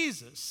some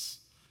Jesus,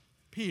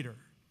 Peter.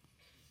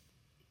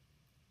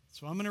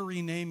 So I'm going to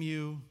rename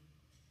you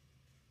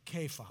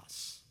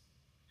Cephas,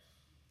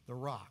 the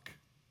rock.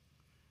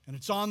 And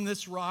it's on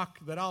this rock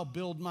that I'll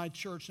build my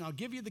church. And I'll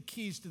give you the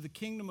keys to the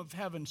kingdom of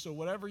heaven. So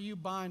whatever you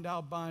bind,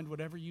 I'll bind.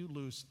 Whatever you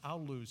loose,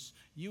 I'll loose.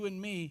 You and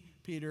me,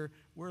 Peter,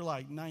 we're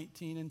like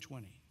 19 and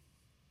 20.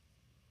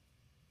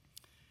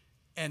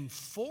 And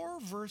 4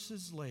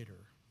 verses later,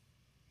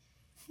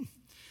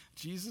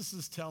 Jesus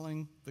is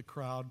telling the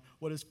crowd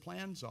what his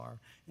plans are.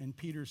 And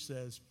Peter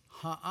says,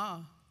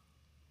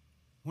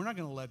 we're not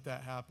going to let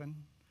that happen.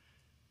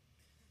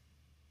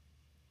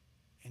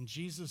 And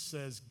Jesus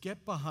says,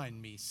 get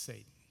behind me,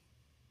 Satan.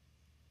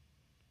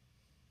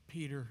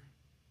 Peter,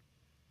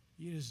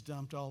 you just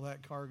dumped all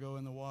that cargo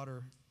in the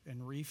water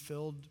and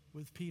refilled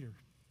with Peter.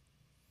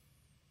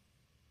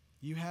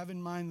 You have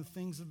in mind the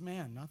things of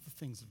man, not the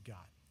things of God.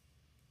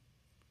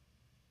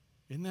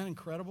 Isn't that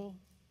incredible?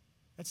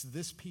 That's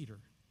this Peter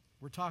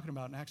we're talking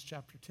about in Acts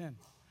chapter 10.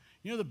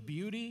 You know the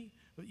beauty?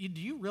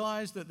 Do you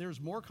realize that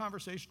there's more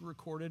conversation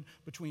recorded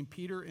between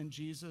Peter and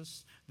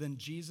Jesus than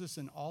Jesus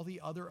and all the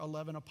other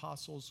 11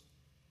 apostles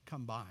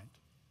combined?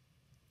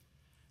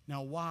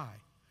 Now, why?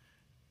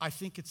 I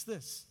think it's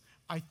this.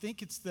 I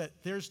think it's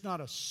that there's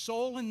not a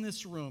soul in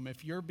this room,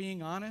 if you're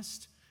being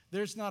honest,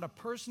 there's not a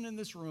person in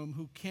this room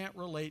who can't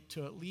relate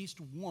to at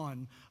least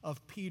one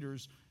of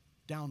Peter's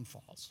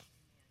downfalls.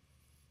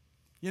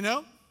 You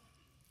know?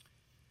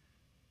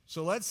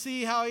 So let's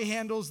see how he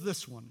handles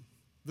this one.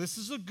 This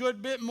is a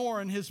good bit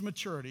more in his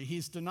maturity.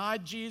 He's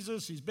denied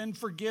Jesus. He's been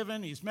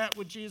forgiven. He's met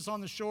with Jesus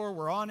on the shore.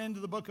 We're on into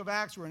the book of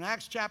Acts. We're in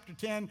Acts chapter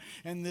 10.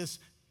 And this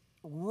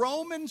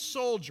Roman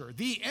soldier,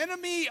 the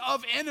enemy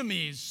of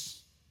enemies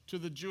to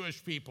the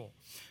Jewish people,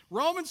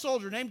 Roman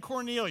soldier named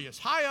Cornelius,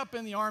 high up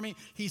in the army,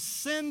 he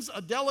sends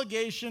a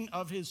delegation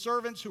of his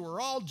servants who are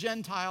all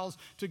Gentiles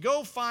to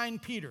go find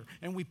Peter.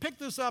 And we pick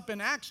this up in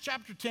Acts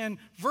chapter 10,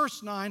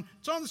 verse 9.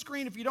 It's on the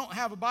screen if you don't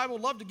have a Bible.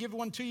 Love to give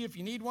one to you. If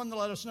you need one, to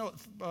let us know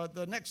at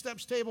the next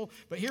steps table.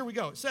 But here we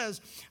go. It says,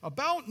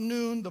 about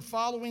noon the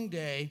following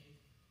day,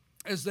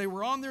 as they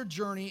were on their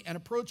journey and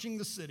approaching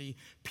the city,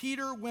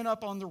 Peter went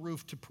up on the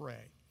roof to pray.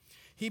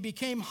 He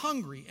became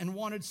hungry and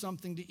wanted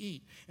something to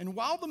eat. And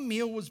while the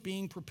meal was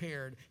being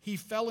prepared, he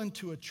fell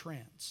into a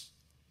trance.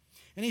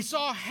 And he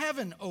saw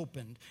heaven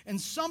opened,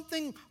 and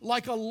something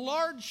like a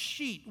large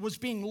sheet was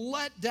being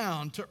let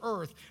down to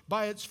earth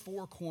by its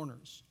 4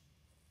 corners.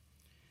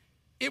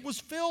 It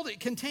was filled, it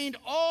contained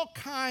all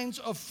kinds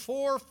of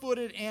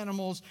 4-footed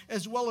animals,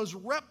 as well as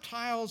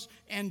reptiles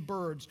and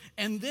birds.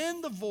 And then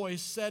the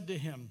voice said to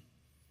him,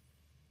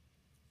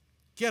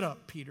 "Get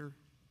up, Peter,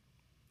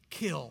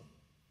 kill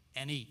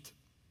and eat."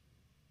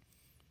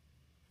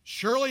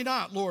 "Surely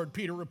not, Lord,"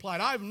 Peter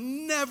replied. "I've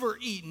never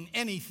eaten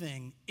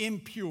anything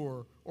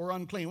impure or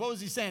unclean." What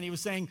was he saying? He was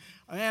saying,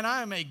 man,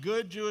 I am a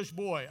good Jewish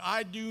boy.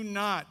 I do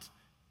not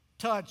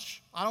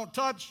touch. I don't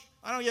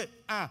get,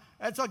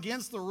 that's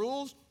against the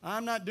rules.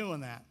 I'm not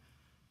doing that.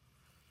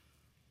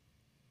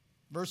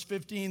 Verse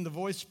 15, the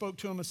voice spoke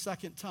to him a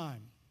second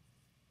time.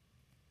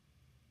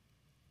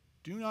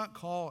 "Do not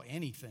call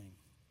anything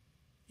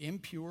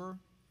impure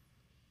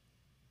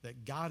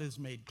that God has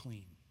made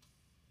clean."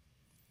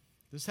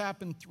 This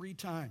happened 3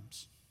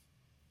 times.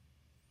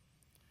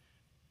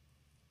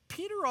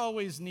 Peter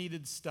always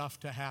needed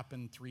stuff to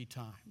happen 3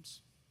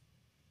 times.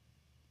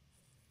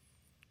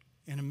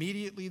 And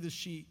immediately the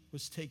sheet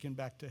was taken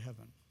back to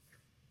heaven.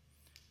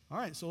 All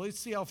right, so let's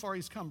see how far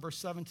he's come. Verse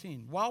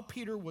 17. While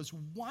Peter was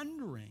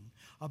wondering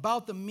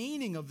about the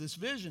meaning of this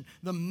vision,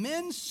 the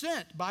men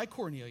sent by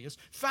Cornelius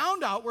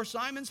found out where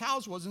Simon's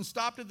house was and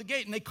stopped at the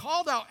gate. And they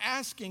called out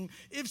asking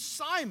if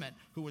Simon,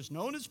 who was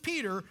known as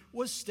Peter,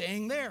 was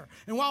staying there.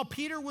 And while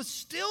Peter was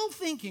still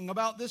thinking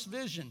about this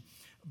vision,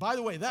 By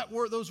the way,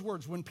 those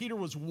words, when Peter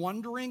was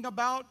wondering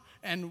about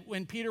and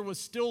when Peter was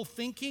still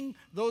thinking,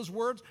 those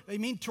words, they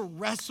mean to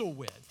wrestle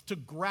with, to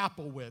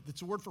grapple with.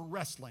 It's a word for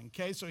wrestling,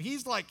 okay? So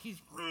he's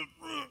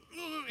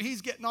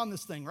getting on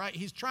this thing, right?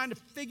 He's trying to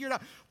figure it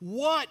out.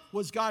 What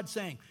was God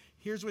saying?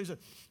 Here's what he said.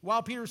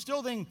 While Peter was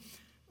still thinking,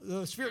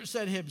 the Spirit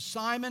said to him,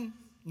 Simon,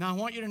 now I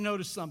want you to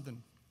notice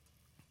something.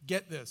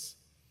 Get this.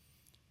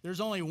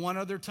 There's only one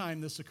other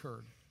time this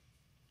occurred.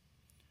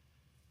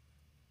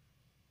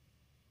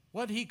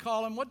 What did he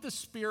call him? What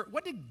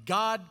did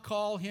God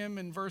call him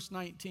in verse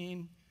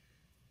 19?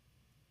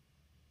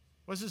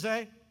 What does it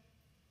say?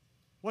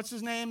 What's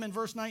his name in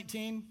verse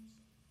 19?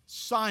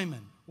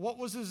 Simon. What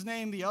was his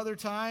name the other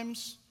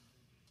times?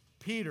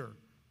 Peter.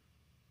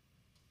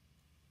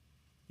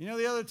 You know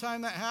the other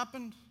time that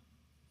happened?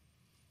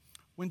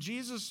 When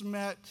Jesus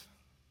met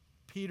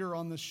Peter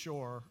on the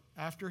shore,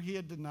 after he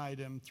had denied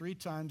him 3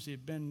 times, he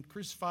had been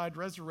crucified,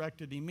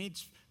 resurrected, he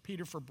meets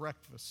Peter for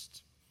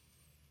breakfast.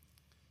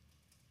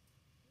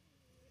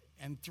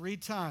 And 3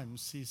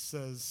 times he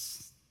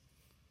says,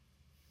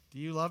 do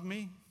you love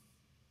me,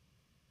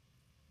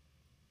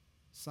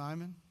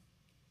 Simon?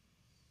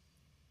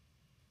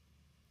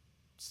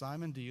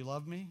 Simon, do you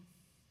love me?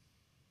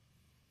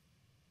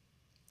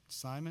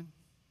 Simon,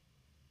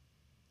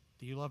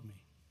 do you love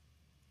me?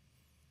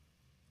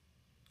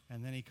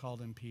 And then he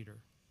called him Peter.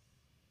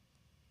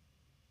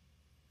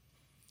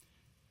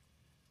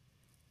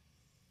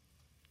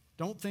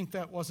 Don't think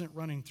that wasn't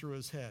running through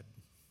his head.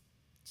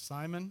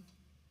 Simon,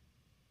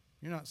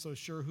 you're not so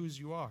sure whose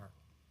you are.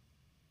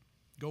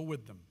 Go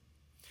with them.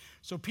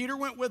 So Peter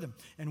went with him.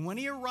 And when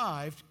he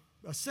arrived,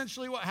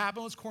 essentially what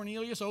happened was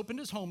Cornelius opened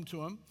his home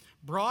to him,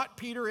 brought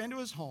Peter into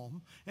his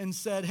home, and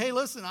said, hey,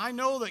 listen, I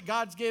know that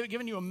God's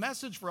given you a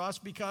message for us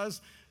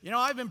because,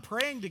 I've been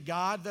praying to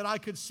God that I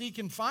could seek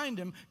and find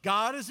him.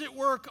 God is at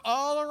work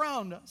all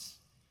around us.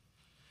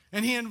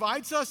 And he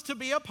invites us to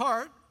be a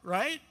part,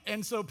 right?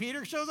 And so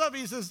Peter shows up.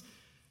 He says,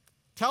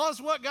 tell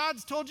us what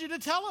God's told you to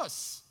tell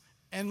us.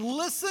 And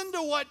listen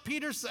to what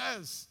Peter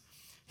says.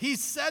 He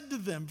said to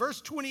them,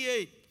 verse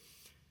 28,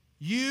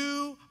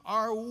 you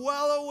are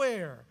well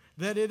aware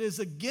that it is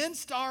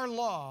against our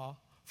law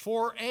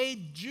for a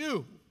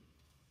Jew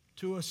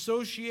to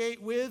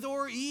associate with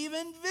or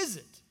even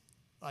visit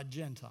a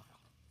Gentile.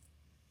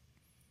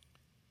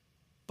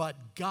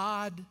 But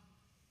God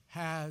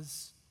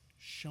has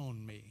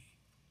shown me.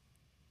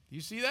 Do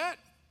you see that?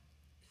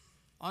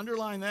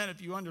 Underline that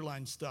if you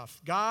underline stuff.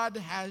 God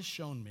has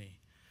shown me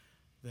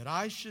that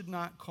I should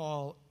not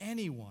call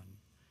anyone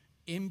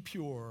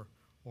impure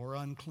or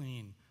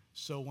unclean.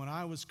 So when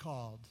I was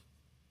called,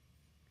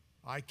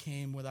 I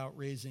came without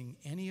raising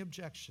any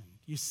objection.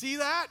 You see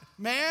that?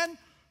 Man,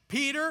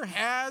 Peter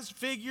has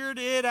figured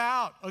it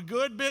out a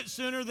good bit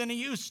sooner than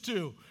he used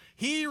to.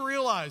 He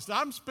realized,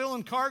 I'm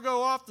spilling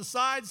cargo off the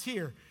sides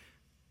here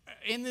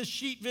in this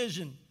sheet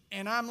vision.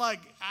 And I'm like,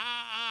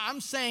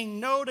 I'm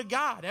saying no to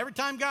God. Every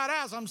time God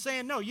asks, I'm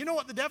saying no. You know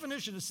what the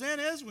definition of sin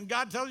is? When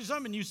God tells you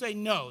something and you say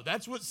no.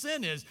 That's what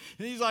sin is.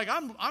 And he's like, I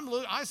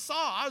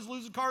was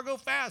losing cargo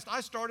fast.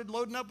 I started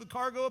loading up with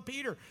cargo of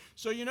Peter.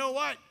 So you know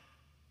what?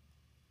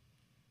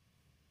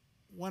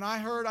 When I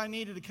heard I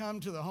needed to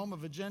come to the home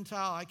of a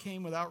Gentile, I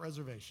came without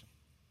reservation.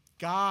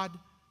 God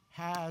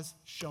has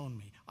shown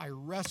me. I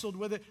wrestled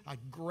with it. I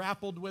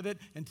grappled with it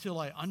until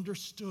I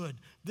understood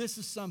this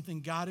is something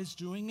God is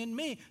doing in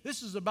me.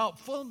 This is about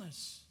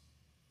fullness.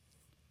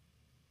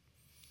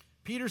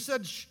 Peter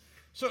said,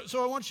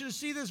 so I want you to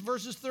see this,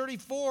 verses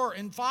 34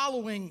 and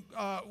following.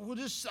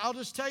 I'll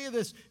just tell you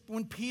this.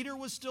 When Peter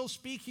was still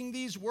speaking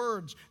these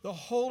words, the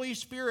Holy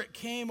Spirit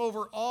came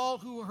over all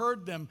who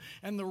heard them.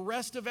 And the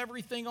rest of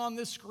everything on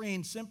this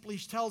screen simply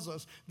tells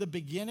us the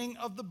beginning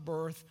of the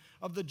birth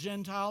of the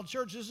Gentile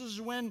church. This is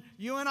when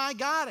you and I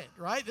got it,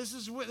 right? This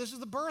is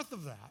the birth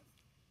of that.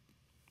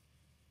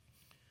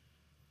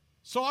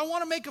 So I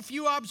want to make a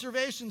few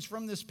observations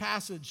from this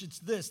passage. It's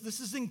this. This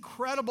is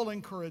incredible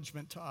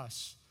encouragement to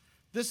us.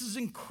 This is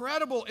an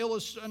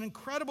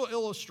incredible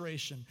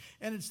illustration.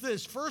 And it's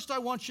this. First, I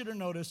want you to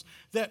notice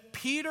that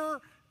Peter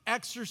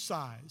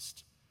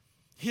exercised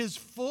his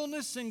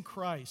fullness in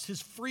Christ,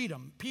 his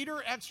freedom.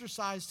 Peter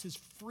exercised his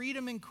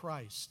freedom in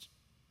Christ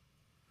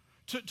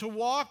to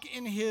walk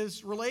in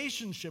his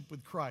relationship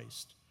with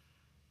Christ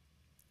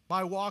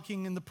by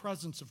walking in the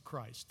presence of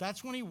Christ.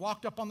 That's when he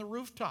walked up on the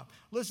rooftop.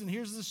 Listen,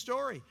 here's the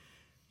story.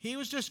 He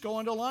was just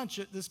going to lunch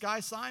at this guy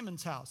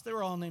Simon's house. They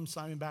were all named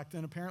Simon back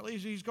then, apparently.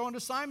 He's going to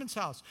Simon's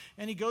house,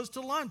 and he goes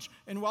to lunch.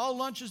 And while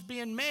lunch is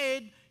being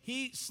made,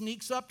 he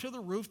sneaks up to the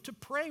roof to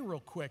pray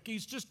real quick.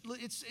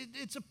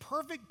 It's a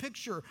perfect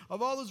picture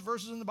of all those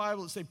verses in the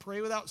Bible that say,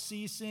 pray without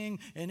ceasing,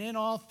 and in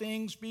all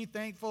things be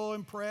thankful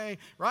and pray,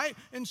 right?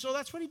 And so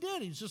that's what he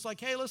did. He's just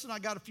like, hey, listen, I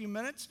got a few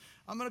minutes.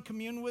 I'm going to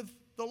commune with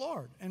the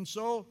Lord. And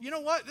so, you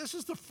know what? This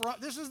is the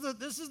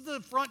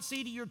front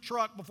seat of your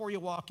truck before you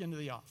walk into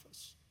the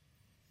office.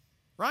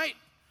 Right?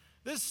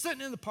 This is sitting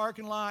in the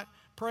parking lot,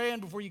 praying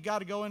before you got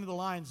to go into the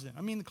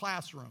the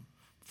classroom,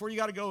 before you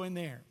got to go in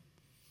there.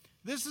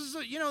 This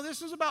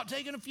is about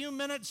taking a few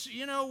minutes,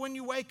 when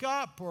you wake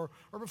up or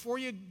before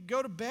you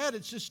go to bed.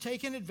 It's just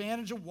taking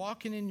advantage of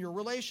walking in your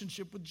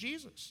relationship with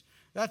Jesus.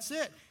 That's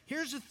it.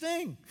 Here's the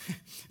thing.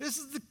 This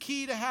is the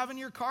key to having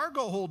your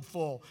cargo hold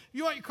full.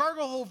 You want your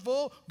cargo hold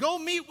full? Go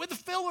meet with a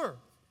filler.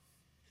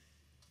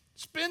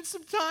 Spend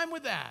some time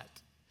with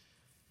that.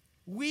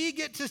 We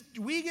get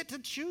to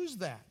choose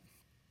that.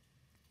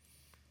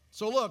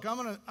 So look,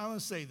 I'm gonna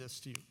say this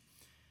to you.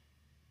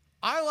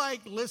 I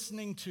like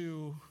listening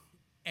to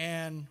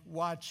and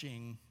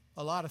watching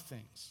a lot of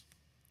things,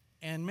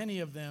 and many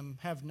of them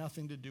have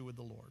nothing to do with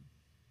the Lord.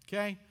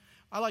 Okay?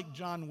 I like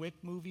John Wick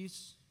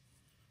movies.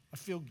 I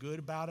feel good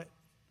about it.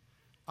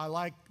 I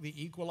like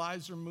the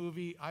Equalizer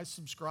movie. I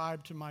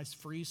subscribed to my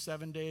free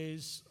 7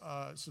 days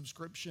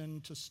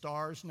subscription to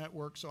Starz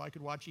Network so I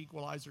could watch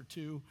Equalizer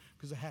 2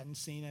 because I hadn't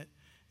seen it.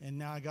 And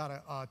now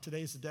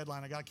today's the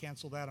deadline. I got to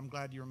cancel that. I'm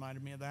glad you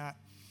reminded me of that.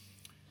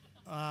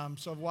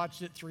 So I've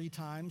watched it 3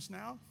 times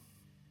now.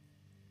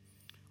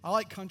 I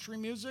like country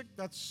music.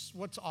 That's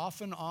what's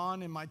often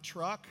on in my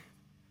truck.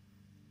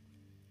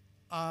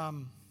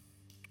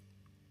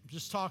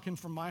 Just talking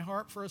from my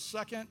heart for a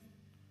second.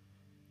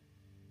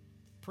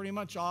 Pretty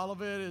much all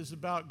of it is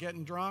about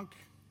getting drunk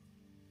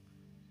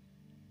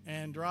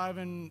and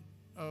driving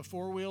a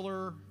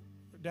four-wheeler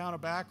down a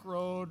back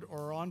road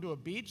or onto a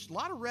beach. A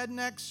lot of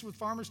rednecks with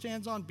farmer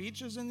stands on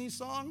beaches in these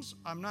songs.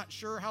 I'm not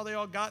sure how they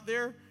all got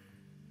there.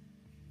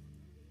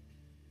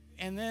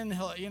 And then,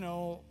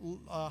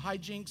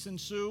 hijinks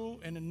ensue,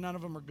 and none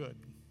of them are good.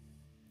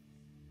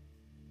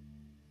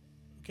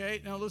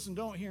 Okay, now listen,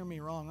 don't hear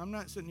me wrong. I'm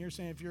not sitting here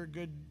saying if you're a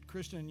good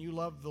Christian and you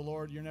love the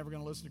Lord, you're never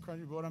going to listen to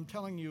country. But what I'm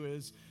telling you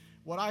is,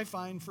 what I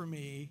find for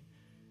me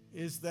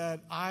is that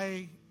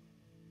I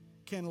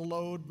can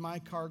load my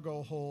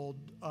cargo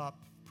hold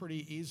up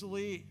pretty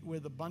easily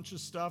with a bunch of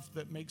stuff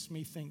that makes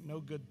me think no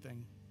good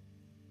thing.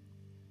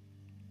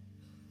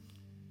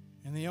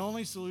 And the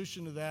only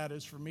solution to that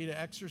is for me to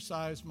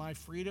exercise my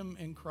freedom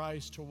in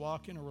Christ to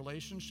walk in a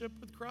relationship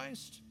with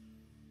Christ,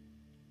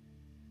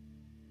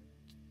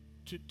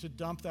 to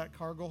dump that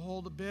cargo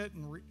hold a bit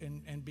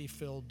and be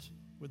filled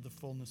with the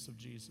fullness of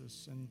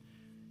Jesus. And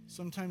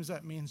sometimes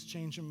that means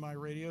changing my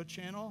radio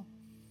channel.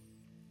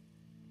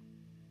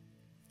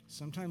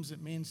 Sometimes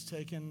it means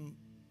taking,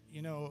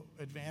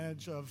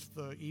 advantage of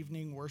the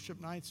evening worship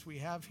nights we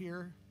have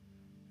here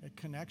at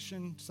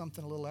Connection,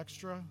 something a little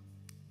extra.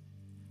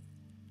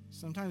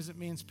 Sometimes it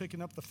means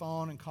picking up the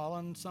phone and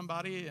calling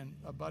somebody, and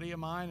a buddy of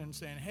mine, and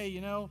saying, hey,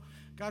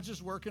 God's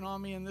just working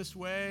on me in this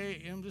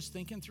way. I'm just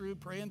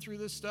praying through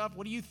this stuff.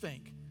 What do you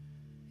think?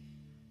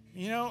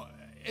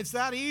 It's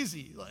that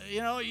easy.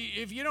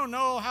 If you don't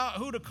know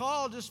who to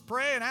call, just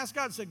pray and ask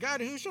God. Say,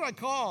 God, who should I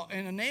call?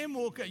 And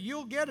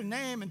you'll get a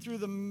name, and through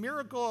the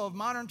miracle of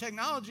modern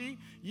technology,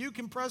 you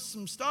can press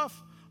some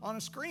stuff on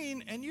a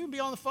screen, and you can be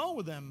on the phone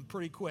with them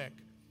pretty quick.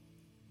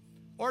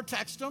 Or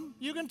text them.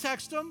 You can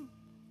text them.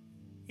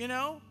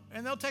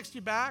 And they'll text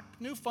you back,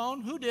 new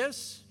phone, who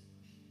dis?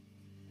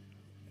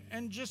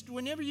 And just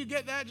whenever you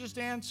get that, just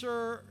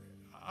answer,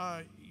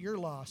 you're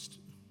lost.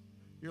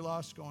 You're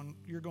lost,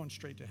 you're going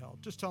straight to hell.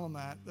 Just tell them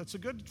that. That's a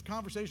good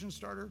conversation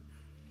starter.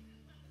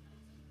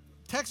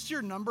 Text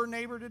your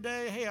neighbor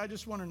today. Hey, I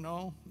just want to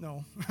know.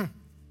 No.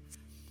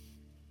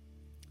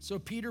 So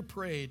Peter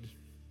prayed.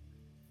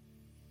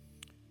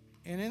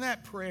 And in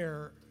that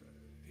prayer,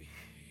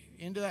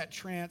 into that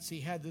trance, he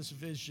had this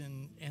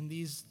vision, and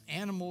these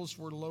animals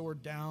were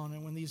lowered down.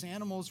 And when these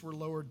animals were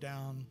lowered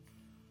down,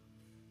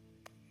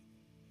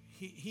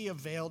 he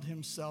availed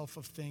himself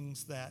of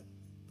things that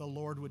the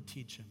Lord would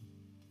teach him.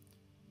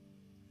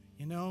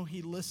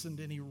 He listened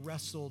and he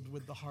wrestled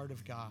with the heart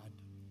of God.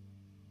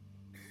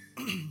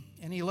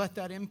 And he let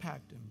that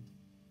impact him.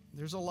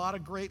 There's a lot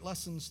of great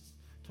lessons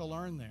to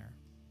learn there.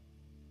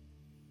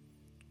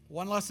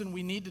 One lesson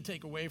we need to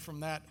take away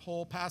from that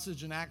whole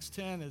passage in Acts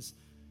 10 is,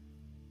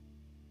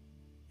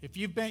 if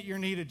you've bent your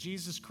knee to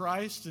Jesus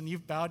Christ and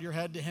you've bowed your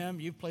head to him,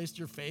 you've placed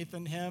your faith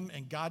in him,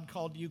 and God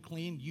called you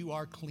clean, you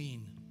are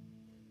clean.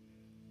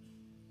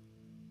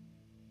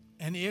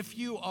 And if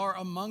you are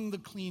among the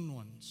clean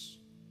ones,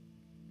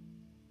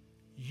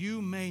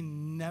 you may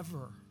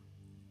never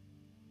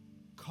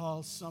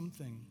call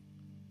something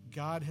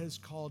God has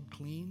called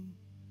clean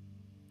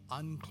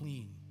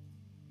unclean,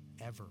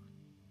 ever.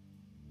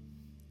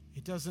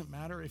 It doesn't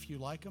matter if you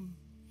like them.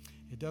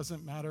 It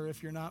doesn't matter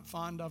if you're not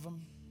fond of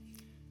them.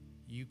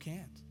 You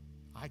can't.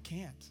 I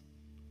can't.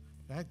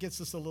 That gets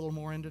us a little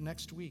more into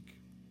next week.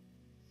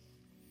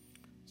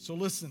 So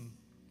listen,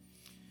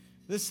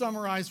 this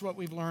summarized what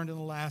we've learned in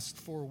the last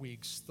 4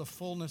 weeks, the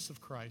fullness of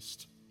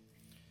Christ.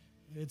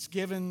 It's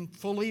given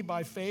fully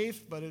by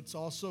faith, but it's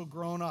also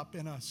grown up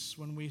in us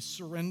when we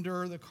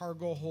surrender the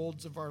cargo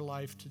holds of our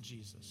life to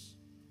Jesus.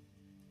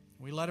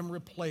 We let him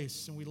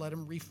replace and we let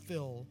him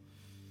refill.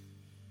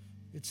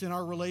 It's in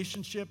our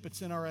relationship,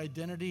 it's in our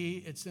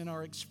identity, it's in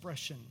our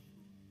expression.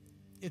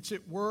 It's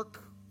at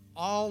work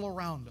all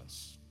around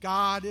us.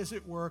 God is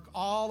at work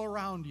all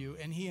around you,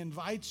 and he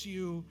invites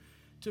you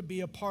to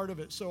be a part of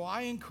it. So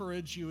I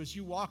encourage you as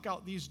you walk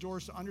out these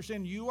doors to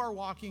understand you are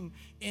walking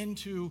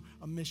into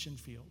a mission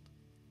field.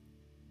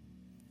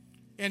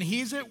 And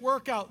He's at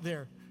work out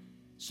there.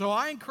 So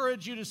I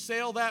encourage you to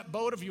sail that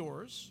boat of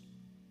yours,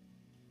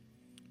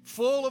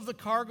 full of the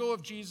cargo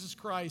of Jesus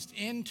Christ,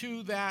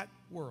 into that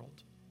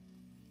world,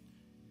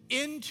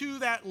 into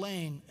that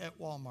lane at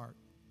Walmart,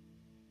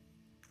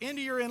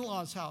 into your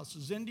in-laws'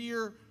 houses, into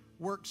your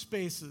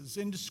workspaces,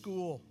 into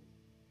school,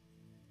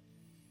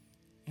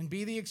 and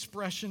be the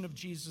expression of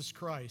Jesus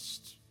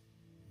Christ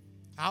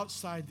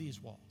outside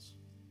these walls.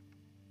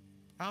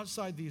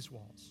 Outside these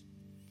walls.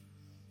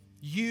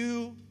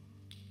 You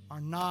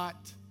are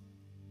not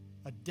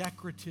a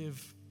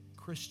decorative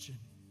Christian.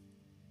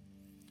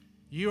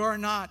 You are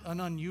not an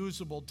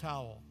unusable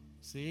towel.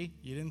 See,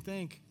 you didn't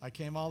think. I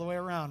came all the way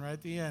around right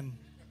at the end.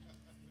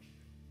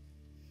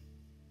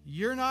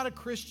 You're not a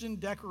Christian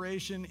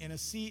decoration in a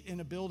seat in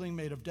a building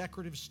made of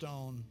decorative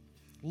stone,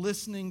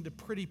 listening to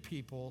pretty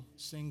people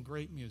sing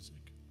great music.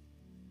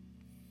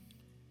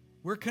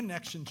 We're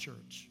Connection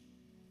Church.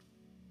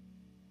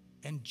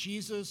 And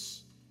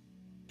Jesus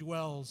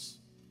dwells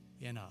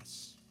in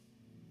us.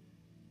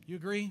 You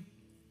agree?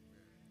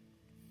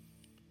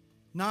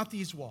 Not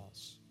these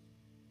walls.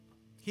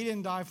 He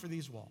didn't die for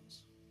these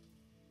walls.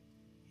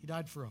 He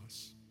died for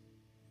us.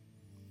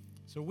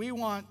 So we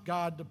want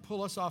God to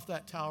pull us off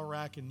that towel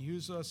rack and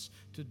use us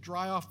to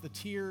dry off the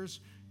tears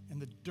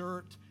and the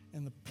dirt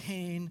and the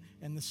pain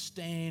and the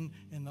stain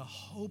and the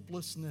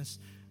hopelessness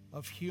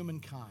of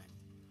humankind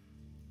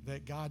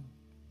that God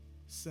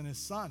sent His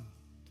Son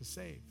to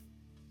save.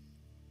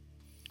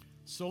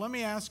 So let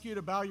me ask you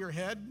to bow your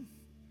head.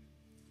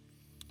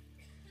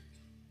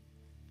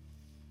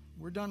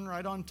 We're done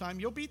right on time.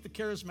 You'll beat the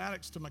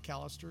charismatics to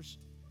McAllister's.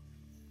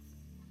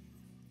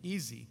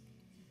 Easy.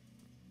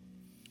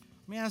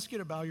 Let me ask you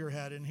to bow your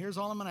head, and here's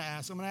all I'm going to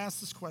ask. I'm going to ask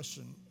this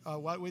question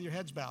with your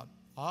heads bowed.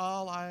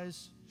 All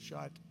eyes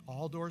shut,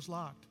 all doors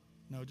locked.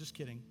 No, just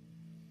kidding.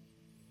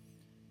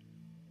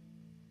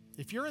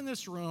 If you're in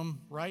this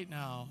room right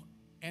now,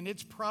 and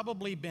it's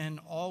probably been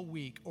all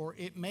week, or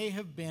it may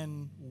have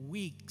been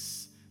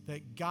weeks,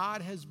 that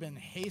God has been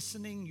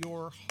hastening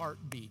your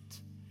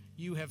heartbeat.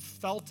 You have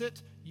felt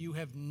it. You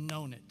have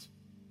known it.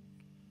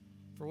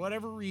 For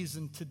whatever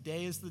reason,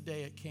 today is the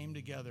day it came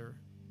together.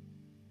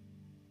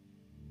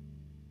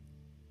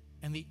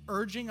 And the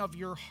urging of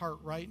your heart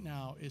right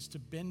now is to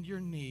bend your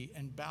knee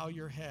and bow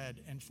your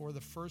head, and for the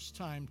first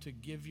time to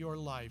give your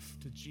life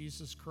to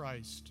Jesus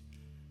Christ,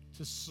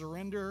 to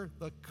surrender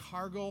the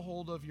cargo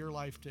hold of your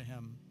life to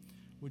Him.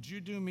 Would you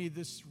do me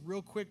this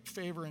real quick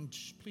favor, and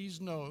please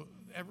know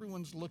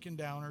everyone's looking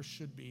down, or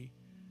should be.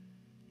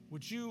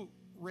 Would you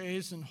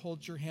raise and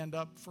hold your hand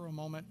up for a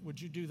moment?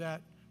 Would you do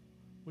that?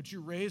 Would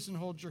you raise and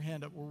hold your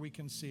hand up where we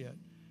can see it?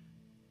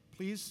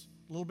 Please,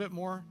 a little bit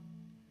more.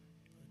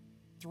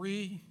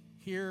 3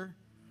 here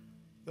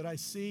that I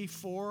see.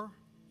 4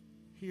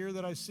 here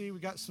that I see. We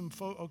got some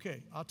folks.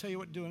 Okay, I'll tell you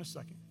what to do in a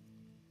second.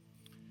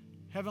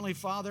 Heavenly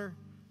Father,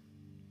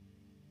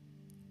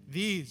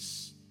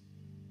 these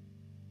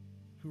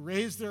who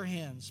raise their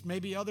hands,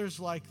 maybe others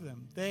like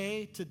them,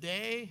 they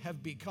today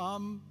have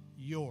become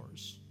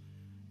yours.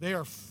 They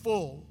are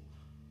full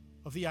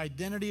of the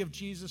identity of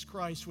Jesus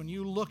Christ. When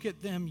you look at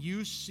them,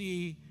 you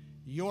see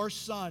your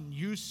son,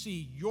 you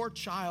see your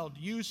child,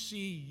 you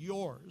see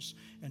yours.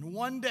 And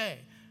one day,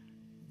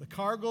 the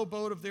cargo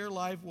boat of their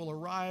life will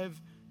arrive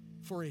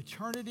for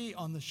eternity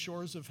on the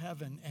shores of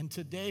heaven. And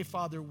today,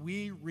 Father,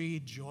 we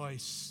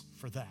rejoice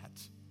for that.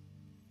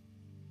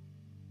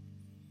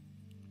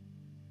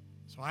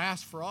 So I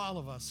ask for all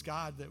of us,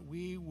 God, that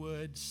we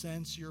would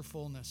sense your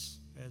fullness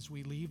as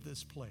we leave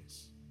this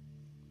place.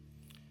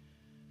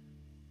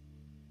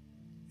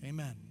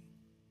 Amen.